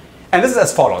 And this is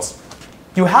as follows.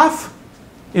 You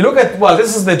look at, well,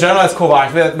 this is the generalized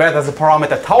covariance where there's a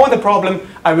parameter tau in the problem.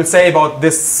 I will say about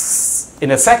this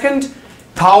in a second.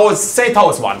 Say tau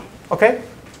is 1, okay?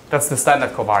 That's the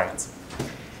standard covariance.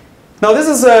 Now this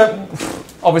is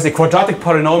obviously a quadratic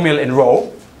polynomial in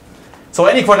rho. So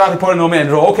any quadratic polynomial in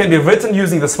rho can be written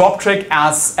using the swap trick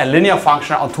as a linear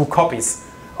function on 2 copies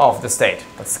of the state.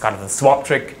 That's kind of the swap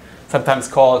trick, sometimes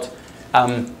called.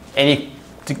 Any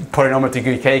polynomial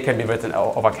degree k can be written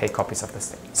over k copies of the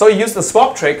state. So you use the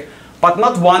swap trick, but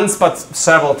not once, but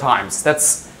several times.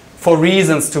 That's for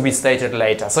reasons to be stated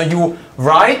later. So you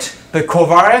write the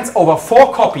covariance over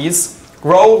 4 copies,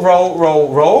 rho, rho, rho,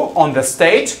 rho, on the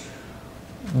state,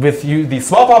 with the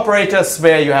swap operators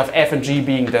where you have f and g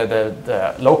being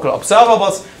the local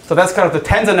observables. So that's kind of the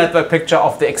tensor network picture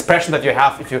of the expression that you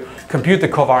have if you compute the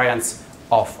covariance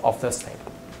of the state.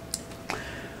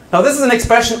 Now this is an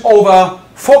expression over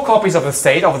 4 copies of the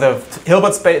state, of the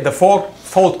Hilbert space, the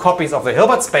 4-fold copies of the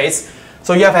Hilbert space.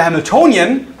 So you have a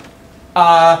Hamiltonian,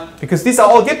 because these are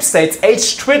all Gibbs states,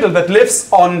 H twiddle that lives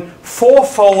on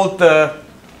 4-fold the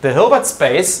Hilbert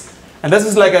space. And this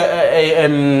is like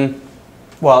a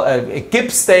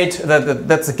Gibbs state,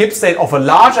 that's a Gibbs state of a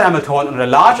larger Hamiltonian on a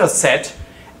larger set.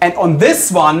 And on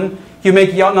this one, you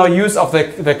make now use of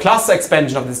the cluster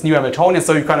expansion of this new Hamiltonian.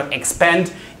 So you kind of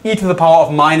expand e to the power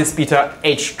of minus beta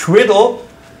h twiddle.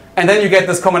 And then you get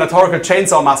this combinatorial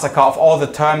chainsaw massacre of all the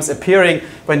terms appearing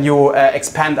when you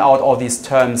expand out all these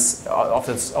terms of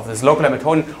this local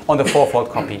Hamiltonian on the 4-fold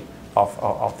copy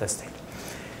of the state.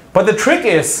 But the trick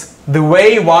is, the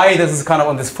way why this is kind of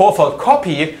on this 4-fold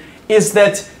copy is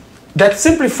that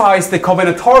simplifies the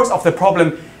combinatorics of the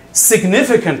problem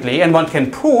significantly, and one can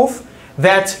prove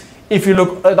that if you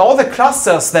look at all the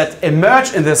clusters that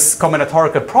emerge in this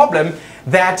combinatorial problem,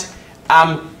 that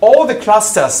all the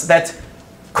clusters that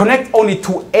connect only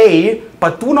to A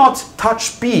but do not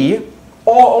touch B,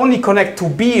 or only connect to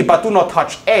B but do not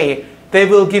touch A, they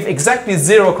will give exactly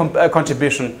 0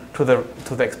 contribution to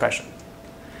the expression.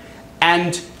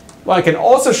 And one can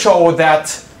also show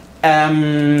that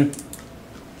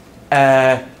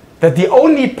that the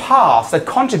only paths that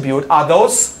contribute are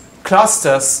those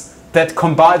clusters that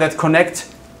connect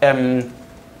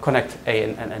A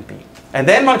and B. And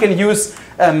then one can use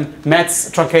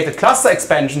Matt's truncated cluster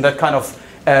expansion that kind of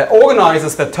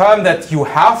organizes the term that you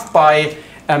have by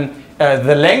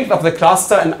the length of the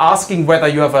cluster and asking whether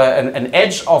you have an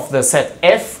edge of the set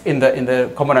F in the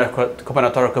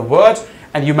combinatorial word,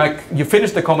 and you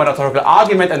finish the combinatorial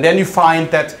argument, and then you find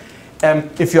that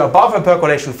if you're above a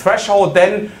percolation threshold,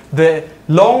 then the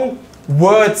long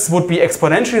words would be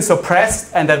exponentially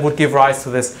suppressed, and that would give rise to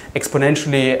this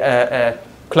exponentially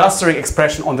clustering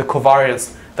expression on the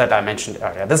covariance that I mentioned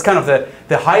earlier. This is kind of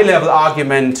the high-level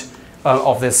argument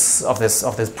of this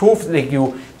proof. Like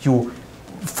you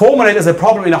formulate as a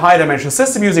problem in a high-dimensional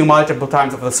system using multiple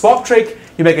times of the swap trick.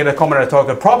 you make it a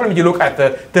combinatorial problem, you look at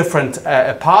the different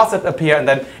paths that appear, and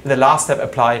then in the last step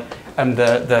apply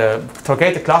the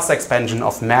torgated cluster expansion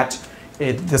of MAT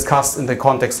discussed in the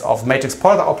context of matrix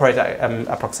Poynter operator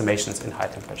approximations in high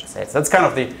temperature states. That's kind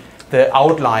of the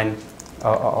outline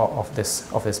of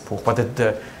this proof, but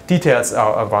the details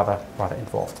are rather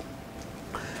involved.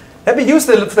 Let me use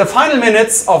the final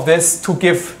minutes of this to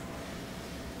give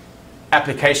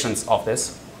applications of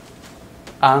this,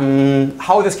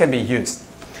 how this can be used.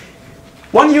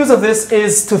 One use of this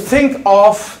is to think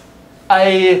of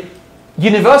a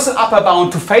universal upper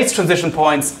bound to phase transition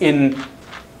points in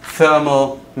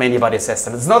thermal many-body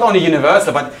systems. It's not only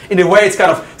universal, but in a way it's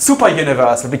kind of super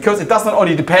universal, because it does not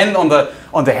only depend on the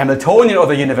Hamiltonian or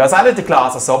the universality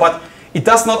class or so, but it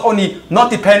does not only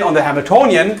not depend on the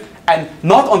Hamiltonian and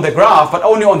not on the graph, but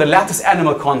only on the lattice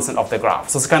animal constant of the graph.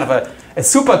 So it's kind of a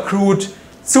super crude,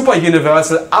 super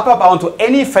universal upper bound to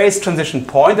any phase transition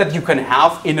point that you can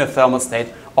have in a thermal state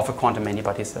of a quantum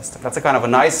many-body system. That's a kind of a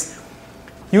nice,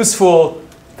 useful,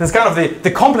 that's kind of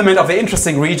the complement of the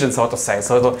interesting region, so to say.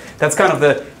 So that's kind of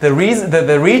the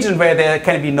region where there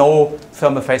can be no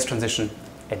thermal phase transition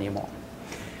anymore.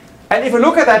 And if we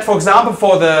look at that, for example,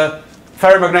 for the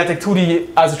ferromagnetic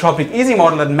 2D isotropic easy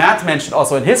model that Matt mentioned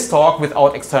also in his talk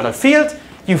without external field,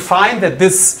 you find that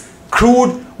this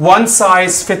crude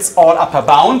one-size-fits-all upper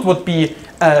bound would be,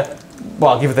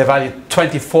 well, give the value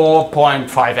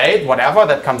 24.58, whatever,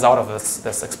 that comes out of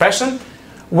this expression,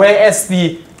 whereas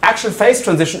the actual phase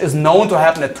transition is known to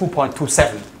happen at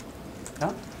 2.27.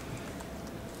 Yeah?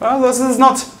 Well, this is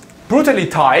not brutally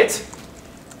tight,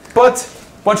 but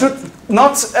one should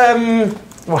not,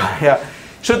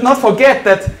 should not forget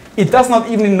that it does not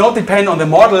even not depend on the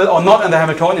model or not on the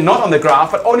Hamiltonian, not on the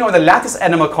graph, but only on the lattice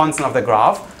animal constant of the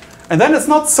graph. And then it's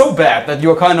not so bad that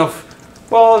you're kind of,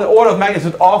 well, the order of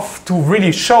magnitude off to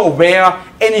really show where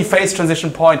any phase transition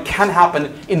point can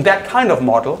happen in that kind of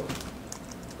model.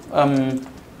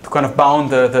 To kind of bound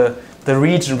the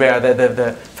region where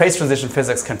the phase transition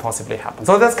physics can possibly happen.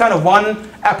 So that's kind of one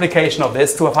application of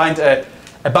this, to find a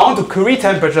bound to Curie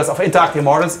temperatures of interacting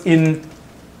models in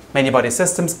many-body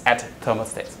systems at thermal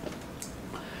states.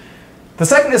 The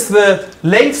second is the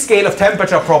length scale of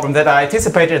temperature problem that I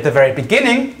anticipated at the very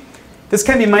beginning. This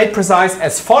can be made precise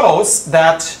as follows,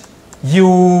 that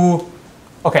you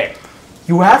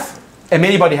have a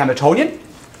many-body Hamiltonian,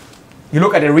 you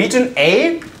look at a region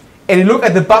A, and you look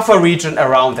at the buffer region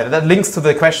around it. That links to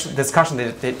the discussion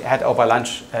that they had over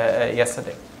lunch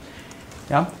yesterday.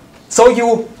 Yeah? So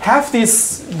you have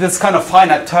this kind of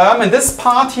finite term, and this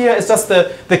part here is just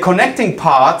the connecting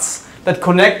parts that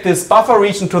connect this buffer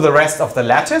region to the rest of the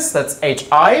lattice, that's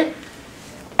Hi,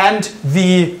 and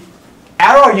the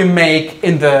error you make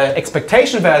in the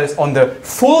expectation values on the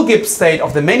full Gibbs state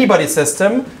of the many-body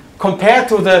system compared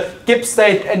to the Gibbs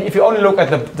state, and if you only look at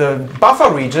the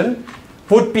buffer region,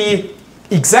 would be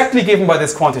exactly given by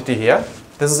this quantity here.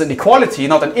 This is an equality,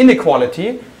 not an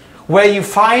inequality, where you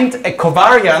find a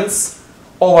covariance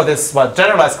over this, well,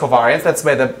 generalized covariance, that's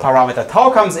where the parameter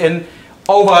tau comes in,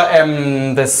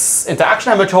 over this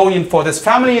interaction Hamiltonian for this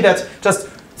family that just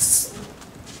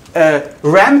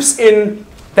ramps in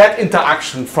that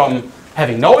interaction from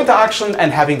having no interaction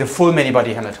and having the full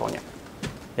many-body Hamiltonian.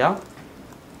 Yeah?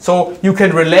 So you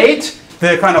can relate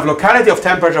the kind of locality of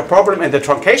temperature problem and the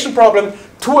truncation problem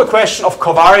to a question of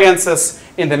covariances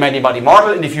in the many-body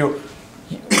model. And if you,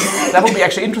 that would be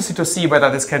actually interesting to see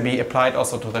whether this can be applied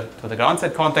also to the ground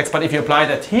state context. But if you apply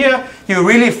that here, you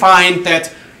really find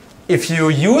that if you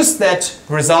use that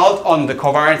result on the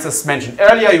covariances mentioned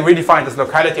earlier, you really find this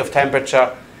locality of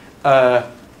temperature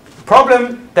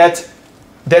problem that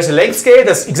there's a length scale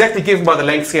that's exactly given by the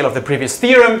length scale of the previous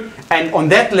theorem, and on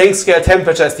that length scale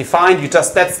temperature is defined.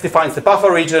 That defines the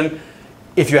buffer region.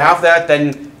 If you have that,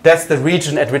 then that's the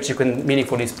region at which you can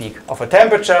meaningfully speak of a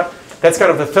temperature. That's kind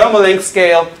of the thermal length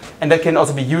scale, and that can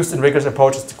also be used in rigorous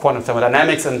approaches to quantum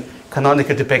thermodynamics and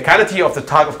canonical typicality of the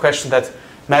type of question that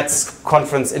Matt's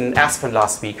conference in Aspen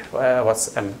last week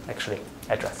was actually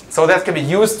addressing. So that can be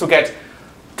used to get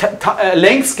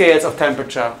length scales of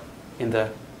temperature in the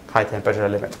high temperature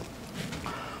limit.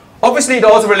 Obviously, it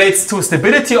also relates to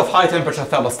stability of high temperature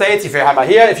thermal states. If you hammer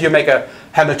here, if you make a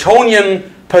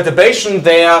Hamiltonian perturbation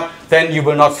there, then you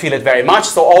will not feel it very much.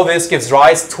 So all this gives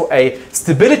rise to a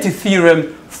stability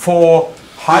theorem for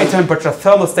high temperature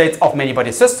thermal states of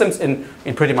many-body systems in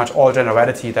pretty much all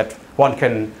generality that one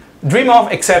can dream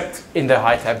of, except in the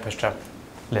high temperature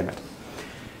limit.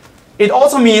 It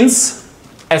also means,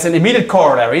 as an immediate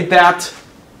corollary, that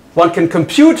one can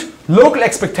compute local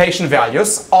expectation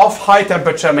values of high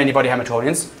temperature many-body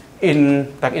Hamiltonians in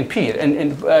P,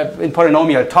 in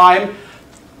polynomial time.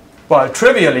 Well,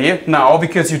 trivially, no,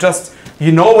 because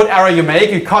you know what error you make,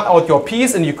 you cut out your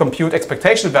piece and you compute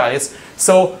expectation values.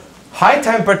 So high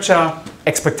temperature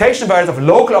expectation values of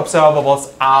local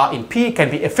observables R in P can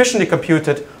be efficiently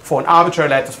computed for an arbitrary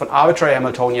lattice, for an arbitrary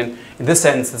Hamiltonian. In this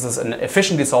sense, this is an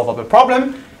efficiently solvable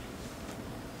problem.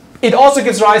 It also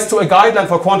gives rise to a guideline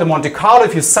for quantum Monte Carlo.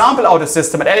 If you sample out a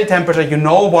system at any temperature, you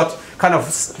know what kind of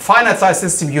finite size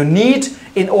system you need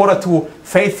in order to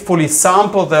faithfully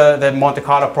sample the Monte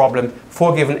Carlo problem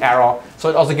for a given error. So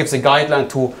it also gives a guideline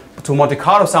to Monte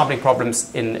Carlo sampling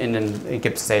problems in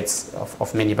Gibbs states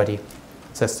of many-body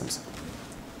systems.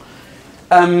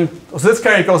 So this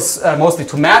carry goes mostly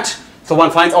to MAT. So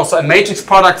one finds also a matrix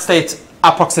product state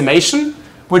approximation,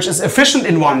 which is efficient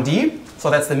in 1D. So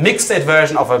that's the mixed state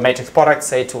version of a matrix product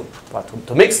state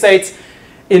to mixed states.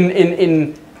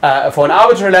 For an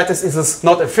arbitrary lattice, this is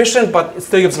not efficient, but it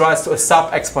still gives rise to a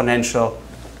sub-exponential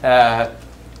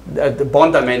the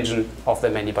bond dimension of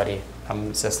the many-body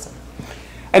system.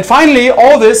 And finally,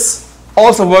 all this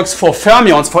also works for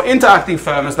fermions, for interacting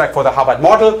fermions, like for the Hubbard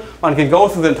model. One can go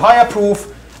through the entire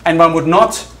proof, and one would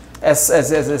not, as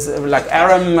like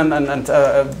Aram and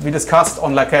we discussed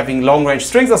on like having long-range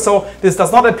strings or so, this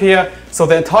does not appear. So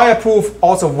the entire proof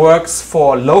also works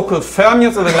for local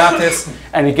fermions of the lattice.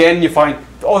 And again, you find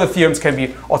all the theorems can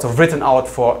be also written out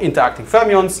for interacting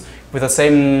fermions with the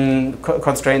same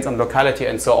constraints on locality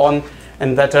and so on.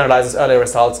 And that generalizes earlier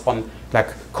results on like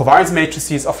covariance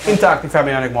matrices of interacting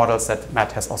fermionic models that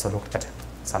Matt has also looked at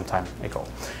some time ago.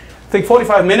 I think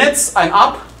 45 minutes, I'm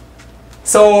up.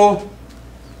 So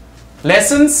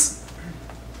lessons.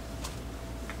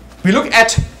 We look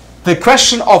at the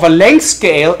question of a length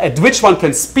scale at which one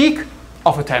can speak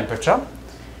of a temperature.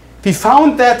 We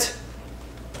found that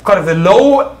kind of the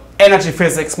low energy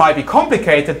physics might be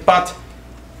complicated, but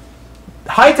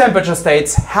high temperature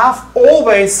states have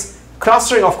always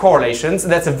clustering of correlations,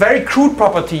 and that's a very crude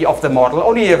property of the model.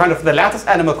 Only a kind of the lattice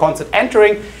animal constant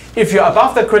entering. If you're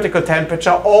above the critical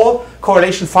temperature, all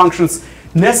correlation functions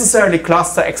necessarily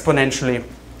cluster exponentially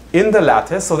in the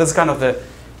lattice. So this is kind of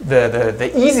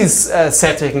the easiest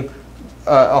setting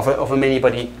of a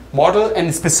many-body model.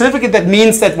 And specifically, that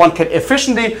means that one can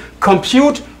efficiently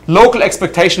compute local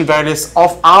expectation values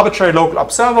of arbitrary local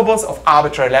observables, of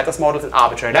arbitrary lattice models and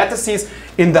arbitrary lattices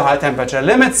in the high temperature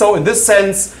limit. So in this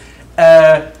sense,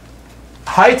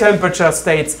 high temperature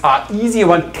states are easier.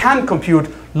 One can compute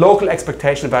local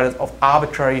expectation values of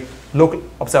arbitrary local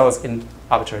observers in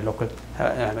arbitrary local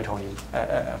Hamiltonian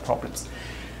problems.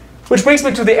 Which brings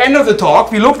me to the end of the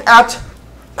talk. We looked at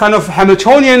kind of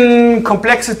Hamiltonian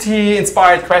complexity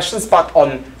inspired questions, but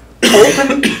on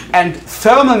open and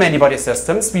thermal many-body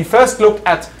systems. We first looked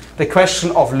at the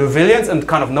question of Liouvilleans and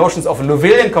kind of notions of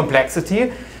Liouvillean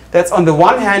complexity. That's on the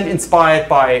one hand inspired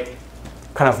by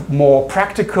kind of more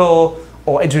practical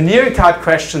or engineering type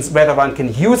questions, whether one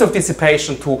can use of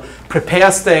dissipation to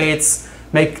prepare states,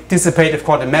 make dissipative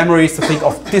quantum memories, to think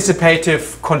of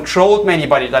dissipative controlled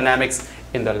many-body dynamics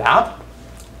in the lab.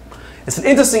 It's an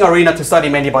interesting arena to study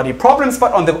many-body problems,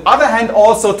 but on the other hand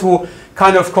also to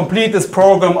kind of complete this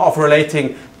program of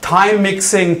relating time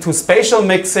mixing to spatial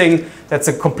mixing. That's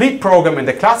a complete program in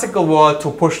the classical world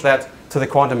to push that to the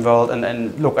quantum world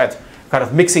and look at kind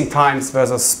of mixing times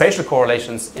versus spatial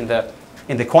correlations in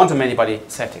the quantum many-body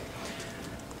setting.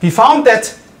 We found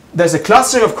that there's a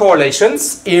clustering of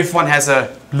correlations if one has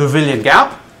a Liouvillean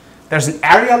gap. There's an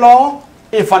area law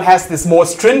if one has this more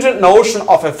stringent notion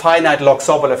of a finite log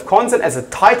Sobolev constant as a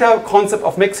tighter concept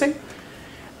of mixing.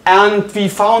 And we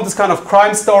found this kind of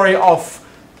crime story of,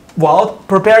 well,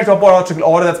 preparing topological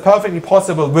order that's perfectly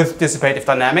possible with dissipative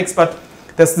dynamics, but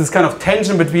there's this kind of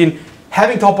tension between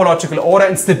having topological order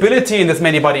and stability in this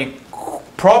many-body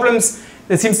problems.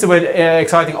 It seems to be an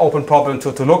exciting open problem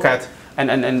to look at and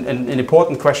an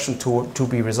important question to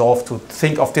be resolved, to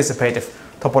think of dissipative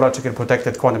topologically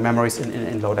protected quantum memories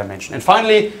in low dimension. And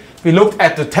finally, we looked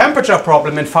at the temperature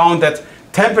problem and found that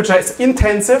temperature is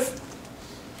intensive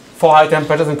for high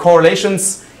temperatures and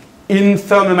correlations in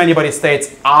thermal many-body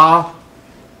states are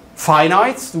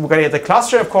finite. We're going to get the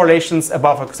cluster of correlations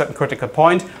above a certain critical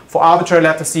point for arbitrary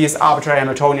lattices, arbitrary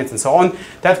Hamiltonians, and so on.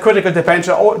 That critical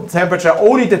temperature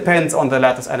only depends on the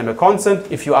lattice animal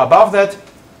constant. If you are above that,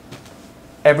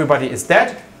 everybody is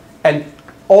dead, and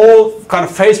all kind of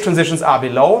phase transitions are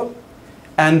below.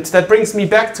 And that brings me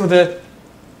back to the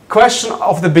question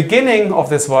of the beginning of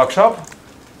this workshop.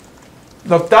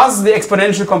 Look, does the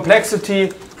exponential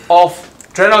complexity of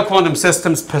general quantum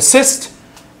systems persist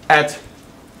at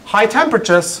high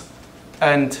temperatures?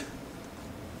 And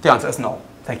the answer is no.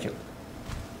 Thank you.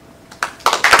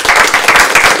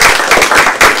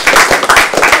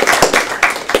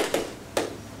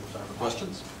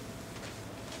 questions?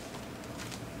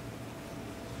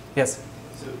 Yes.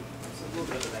 So it's a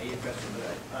little bit of a naive question,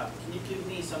 but can you give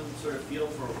me some sort of feel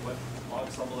for what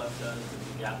log sum left does that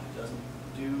the gap doesn't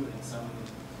do?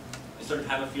 I sort of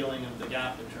have a feeling of the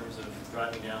gap in terms of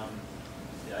driving down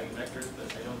the eigenvectors, but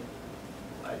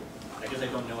I guess I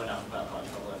don't know enough about log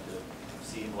sum left to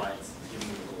see why it's giving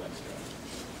me a little extra.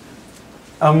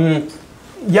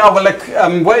 Yeah, well,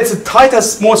 well, it's a tighter,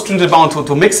 more stringent bound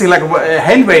to mixing. Like a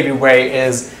hand wavy way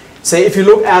is, say, if you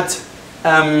look at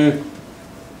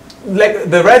like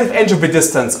the relative entropy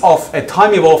distance of a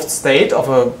time-evolved state of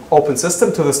an open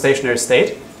system to the stationary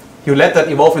state, you let that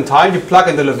evolve in time. You plug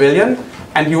in the Liouvillean,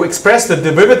 and you express the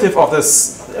derivative of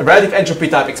this relative entropy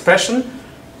type expression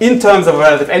in terms of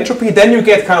relative entropy. Then you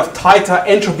get kind of tighter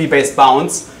entropy-based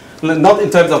bounds, not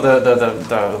in terms of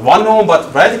the one norm,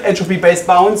 but relative entropy-based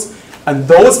bounds. And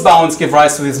those bounds give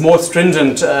rise to these more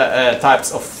stringent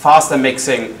types of faster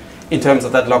mixing in terms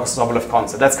of that log-Sobolev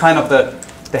constant. That's kind of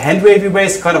the hand wavy way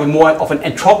is kind of more of an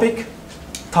entropic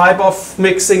type of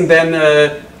mixing than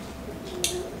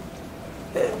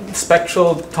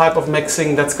spectral type of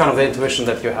mixing. That's kind of the intuition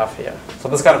that you have here. So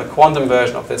this is kind of a quantum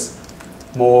version of this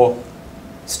more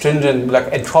stringent,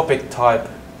 like entropic type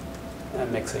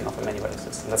mixing of a many-body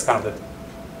system. That's kind of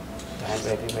the hand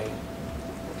wavy way.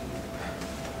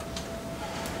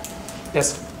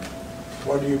 Yes?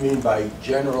 What do you mean by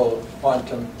general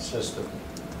quantum system?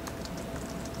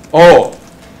 Oh,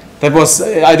 that was,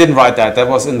 I didn't write that. That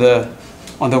was on the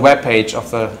web page of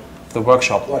the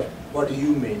workshop. What do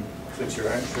you mean, since you're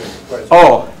answering the question?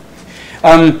 Oh,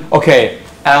 okay.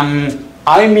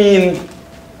 I mean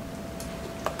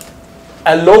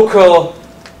a local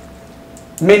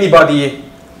many-body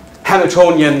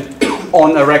Hamiltonian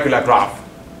on a regular graph.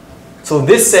 So in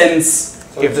this sense,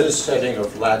 so if this setting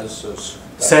of lattices.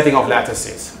 Setting of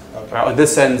lattices. Okay. In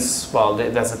this sense, well,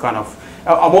 that's a kind of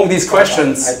among these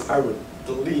questions. I would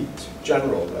delete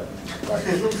general then.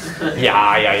 Right?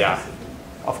 Yeah.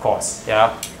 Of course,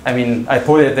 yeah. I mean, I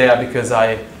put it there because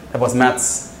that was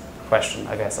Matt's question,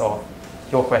 I guess, or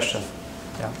your question.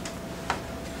 Yeah.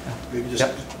 Maybe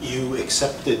just, you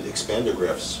accepted expander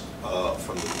graphs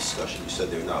from the discussion. You said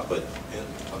they're not, but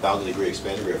a bounded degree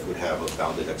expander graph would have a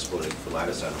bounded exponent for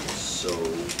lattice animals. So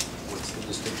what's the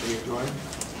distinction you're drawing?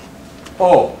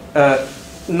 Oh,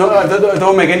 no, I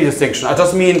don't make any distinction. I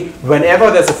just mean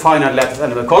whenever there's a finite lattice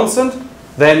animal constant,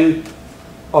 then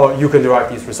you can derive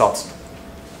these results.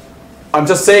 I'm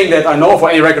just saying that I know for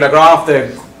any regular graph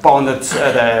the bounded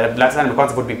the lattice animal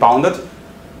constant would be bounded.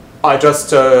 I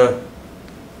just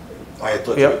I had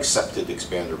thought you accepted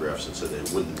expander graphs and said they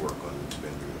wouldn't work on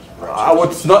expander graphs. I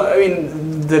would not. I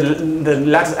mean, the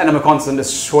lattice animal constant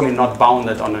is surely not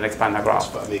bounded on an expander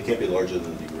graph. I mean, it can't be larger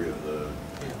than the degree of the.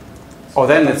 Oh,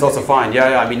 then it's also fine.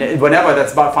 Yeah. I mean, whenever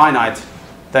that's finite,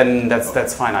 then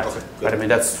that's finite. Okay, but I mean,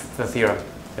 that's the theorem.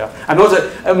 Yeah. I'm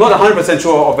not 100%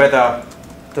 sure of whether.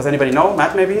 Does anybody know?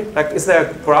 Matt, maybe? Like, is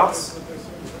there graphs?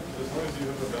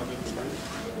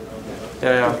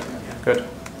 Yeah. Good.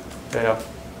 Yeah.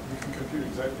 You can compute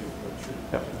exactly what it should.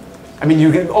 Yeah. I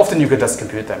mean, often you could just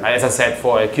compute them. As I said,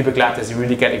 for a cubic lattice, you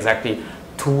really get exactly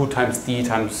 2 times d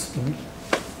times.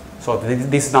 So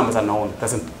these numbers are known.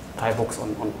 There's entire books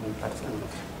on lattice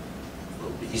animals. It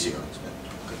would be easier on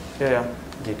expander. Okay. Yeah,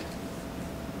 indeed.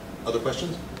 Other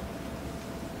questions?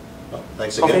 No.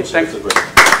 Thanks again. Okay,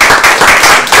 thanks.